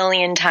 a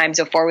million times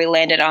before we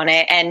landed on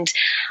it. And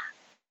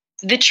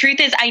the truth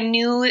is, I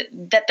knew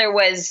that there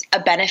was a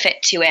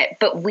benefit to it,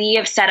 but we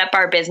have set up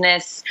our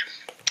business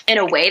in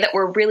a way that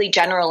we're really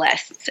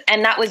generalists.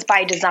 And that was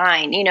by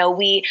design.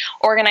 We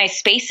organize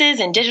spaces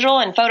and digital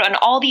and photo and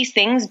all these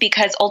things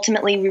because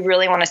ultimately we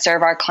really want to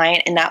serve our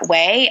client in that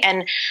way.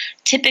 And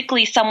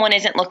typically someone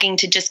isn't looking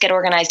to just get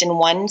organized in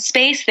one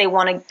space. They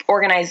want to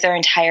organize their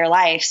entire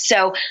life.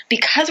 So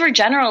because we're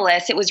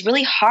generalists, it was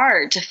really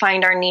hard to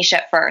find our niche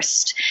at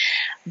first.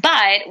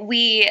 But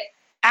we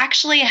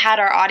actually had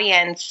our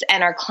audience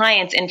and our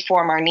clients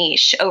inform our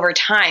niche over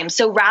time.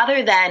 So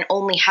rather than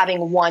only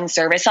having one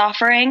service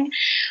offering,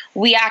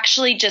 we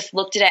actually just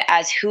looked at it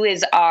as who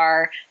is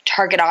our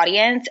target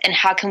audience and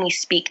how can we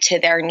speak to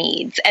their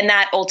needs. And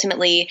that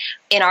ultimately,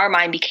 in our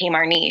mind, became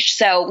our niche.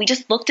 So we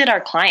just looked at our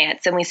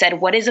clients and we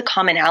said, what is a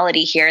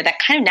commonality here that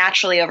kind of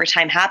naturally over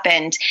time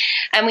happened?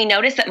 And we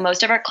noticed that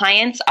most of our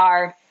clients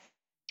are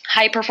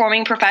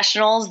high-performing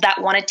professionals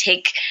that want to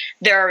take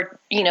their,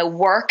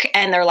 work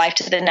and their life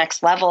to the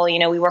next level.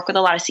 We work with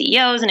a lot of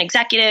CEOs and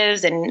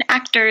executives and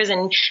actors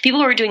and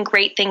people who are doing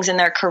great things in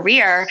their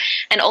career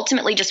and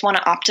ultimately just want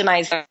to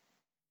optimize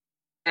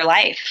their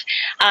life.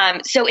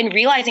 So in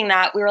realizing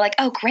that, we were like,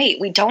 oh,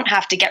 great, we don't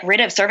have to get rid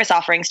of service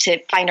offerings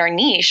to find our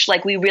niche.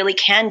 Like, we really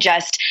can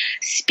just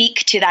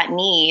speak to that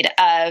need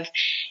of,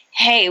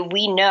 hey,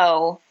 we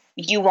know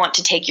you want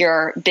to take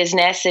your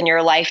business and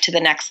your life to the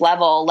next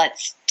level,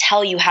 let's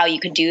tell you how you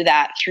can do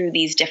that through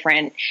these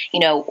different,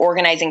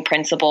 organizing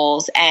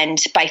principles and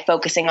by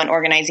focusing on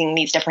organizing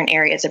these different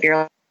areas of your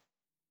life.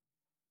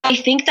 I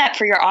think that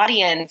for your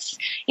audience,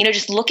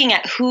 just looking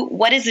at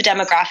what is the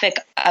demographic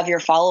of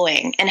your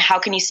following and how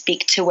can you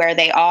speak to where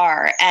they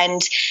are?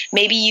 And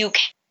maybe you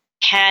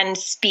can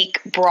speak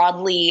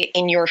broadly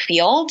in your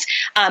field,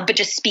 but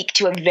just speak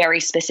to a very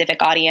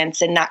specific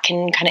audience, and that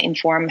can kind of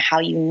inform how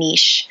you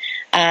niche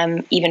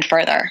even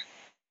further.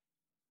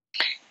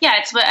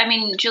 Yeah,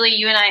 Julie,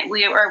 you and I,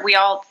 we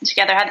all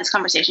together had this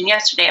conversation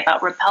yesterday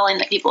about repelling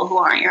the people who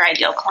aren't your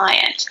ideal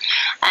client.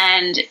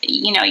 And,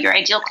 your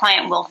ideal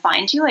client will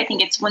find you. I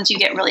think it's once you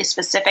get really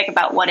specific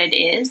about what it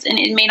is, and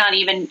it may not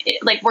even,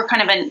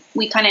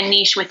 we kind of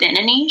niche within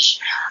a niche.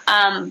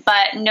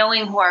 But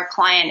knowing who our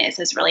client is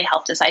has really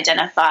helped us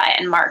identify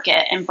and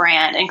market and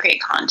brand and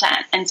create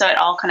content. And so it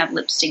all kind of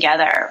loops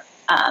together.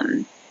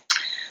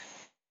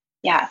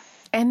 Yeah.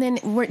 And then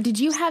did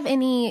you have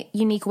any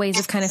unique ways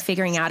of kind of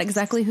figuring out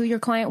exactly who your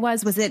client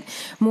was? Was it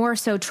more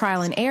so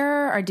trial and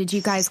error, or did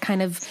you guys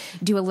kind of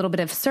do a little bit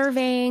of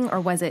surveying, or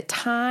was it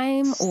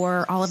time,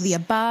 or all of the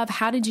above?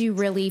 How did you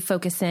really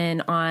focus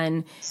in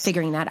on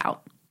figuring that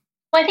out?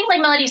 Well, I think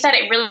like Melody said,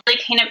 it really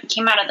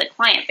came out of the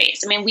client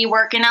base. We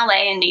work in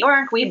LA and New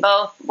York. We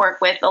both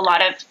work with a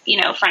lot of,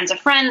 friends of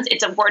friends.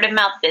 It's a word of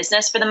mouth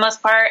business for the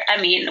most part.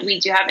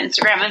 We do have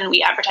Instagram and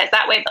we advertise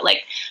that way, but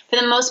for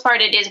the most part,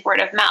 it is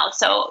word of mouth.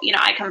 So,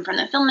 I come from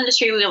the film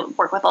industry. We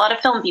work with a lot of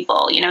film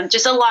people,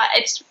 just a lot.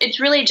 It's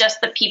really just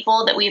the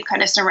people that we've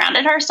kind of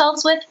surrounded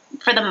ourselves with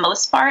for the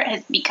most part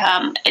has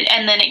become,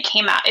 and then it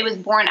came out, it was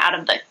born out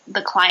of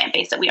the client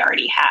base that we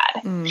already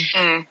had.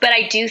 Mm. But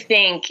I do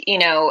think,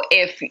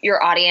 if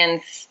your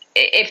audience,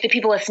 if the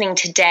people listening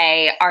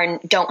today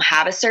don't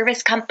have a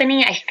service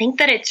company, I think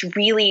that it's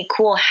really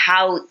cool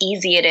how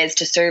easy it is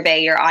to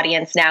survey your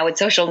audience now with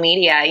social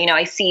media.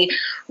 I see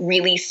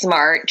really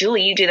smart,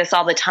 Julie, you do this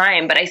all the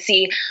time, but I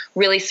see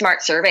really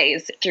smart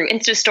surveys through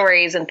Insta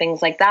stories and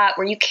things like that,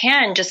 where you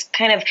can just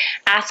kind of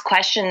ask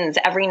questions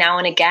every now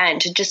and again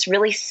to just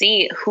really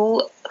see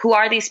who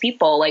are these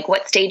people? Like,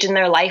 what stage in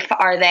their life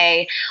are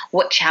they?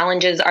 What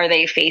challenges are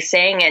they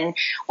facing? And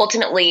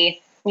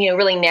ultimately,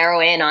 really narrow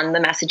in on the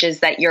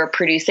messages that you're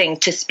producing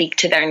to speak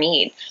to their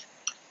needs.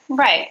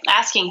 Right.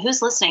 Asking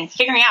who's listening,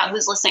 figuring out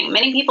who's listening.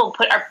 Many people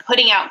are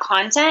putting out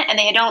content and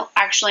they don't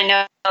actually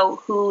know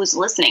who's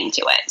listening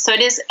to it. So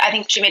it is, I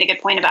think she made a good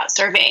point about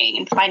surveying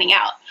and finding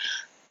out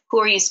who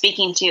are you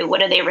speaking to?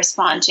 What do they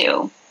respond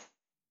to?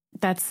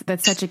 That's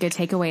such a good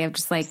takeaway of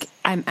just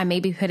I may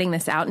be putting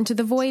this out into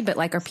the void, but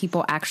are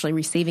people actually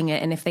receiving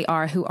it? And if they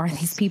are, who are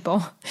these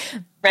people?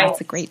 Right.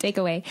 That's a great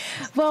takeaway.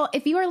 Well,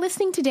 if you are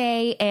listening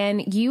today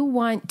and you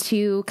want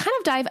to kind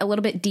of dive a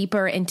little bit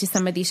deeper into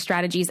some of these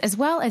strategies, as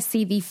well as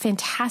see the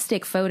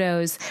fantastic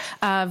photos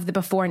of the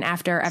before and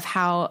after of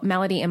how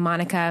Melody and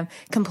Monica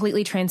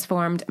completely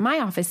transformed my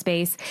office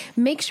space,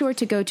 make sure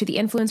to go to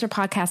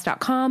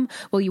theinfluencerpodcast.com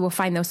where you will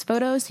find those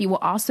photos. You will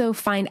also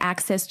find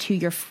access to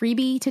your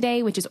freebie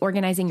today, which is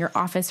organizing your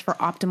office for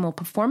optimal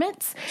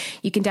performance.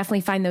 You can definitely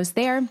find those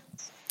there.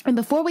 And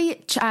before we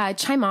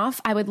chime off,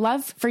 I would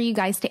love for you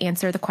guys to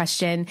answer the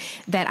question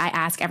that I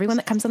ask everyone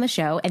that comes on the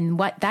show, and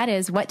what that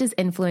is, what does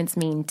influence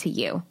mean to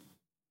you?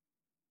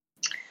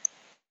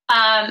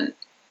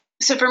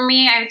 So for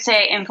me, I would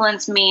say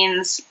influence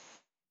means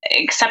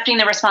accepting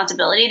the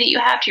responsibility that you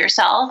have to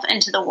yourself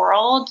and to the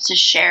world to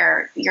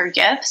share your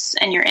gifts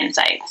and your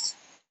insights.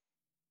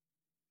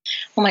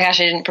 Oh my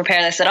gosh, I didn't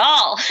prepare this at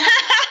all.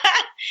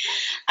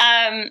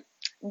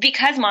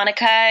 Because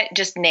Monica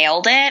just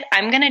nailed it,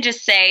 I'm going to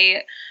just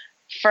say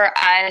for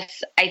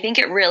us, I think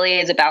it really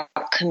is about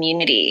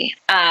community.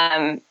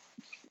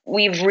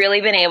 We've really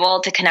been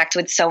able to connect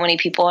with so many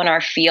people in our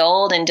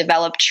field and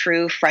develop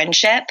true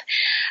friendship.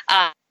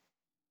 And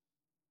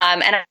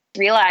I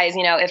realize,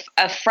 if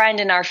a friend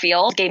in our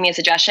field gave me a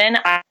suggestion,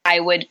 I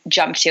would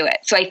jump to it.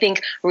 So I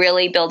think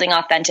really building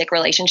authentic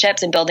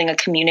relationships and building a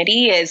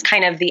community is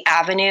kind of the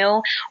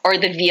avenue or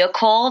the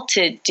vehicle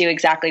to do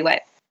exactly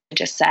what you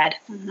just said.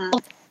 Mm-hmm.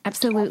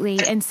 Absolutely.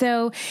 And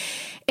so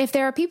if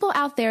there are people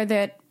out there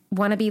that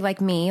want to be like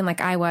me and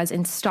like I was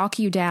and stalk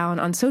you down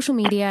on social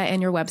media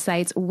and your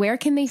websites, where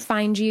can they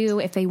find you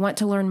if they want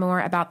to learn more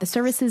about the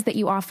services that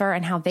you offer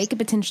and how they could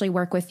potentially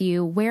work with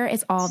you? Where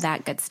is all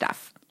that good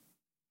stuff?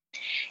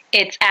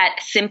 It's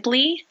at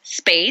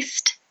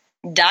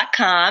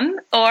simplyspaced.com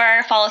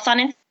or follow us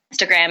on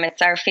Instagram.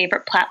 It's our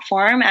favorite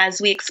platform,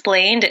 as we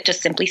explained,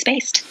 just Simply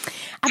Spaced.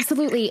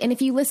 Absolutely. And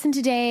if you listened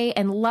today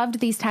and loved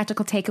these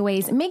tactical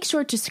takeaways, make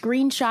sure to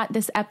screenshot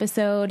this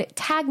episode,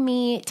 tag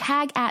me,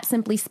 tag at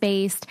Simply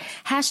Spaced,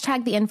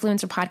 hashtag the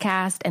Influencer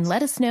Podcast, and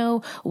let us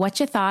know what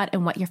you thought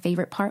and what your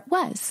favorite part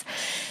was.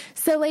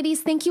 So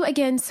ladies, thank you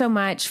again so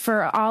much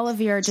for all of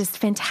your just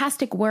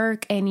fantastic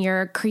work and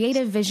your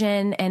creative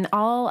vision and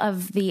all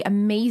of the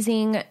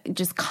amazing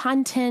just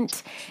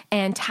content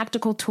and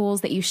tactical tools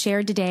that you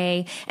shared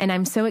today. And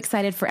I'm so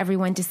excited for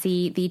everyone to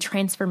see the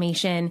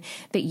transformation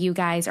that you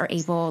guys are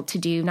able to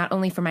do, not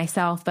only for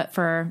myself, but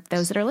for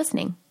those that are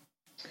listening.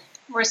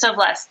 We're so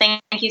blessed.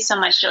 Thank you so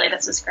much, Julie.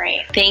 This was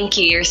great. Thank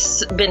you.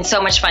 You've been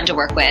so much fun to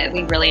work with.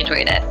 We really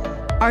enjoyed it.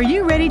 Are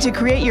you ready to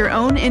create your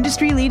own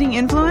industry-leading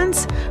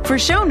influence? For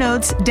show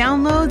notes,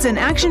 downloads, and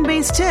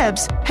action-based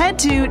tips, head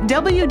to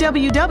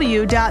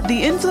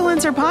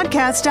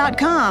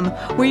www.theinfluencerpodcast.com,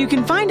 where you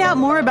can find out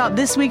more about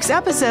this week's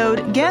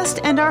episode, guest,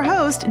 and our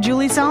host,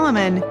 Julie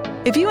Solomon.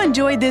 If you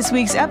enjoyed this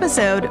week's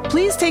episode,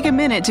 please take a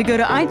minute to go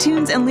to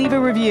iTunes and leave a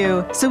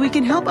review so we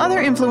can help other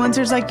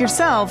influencers like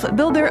yourself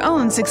build their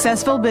own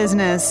successful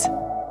business.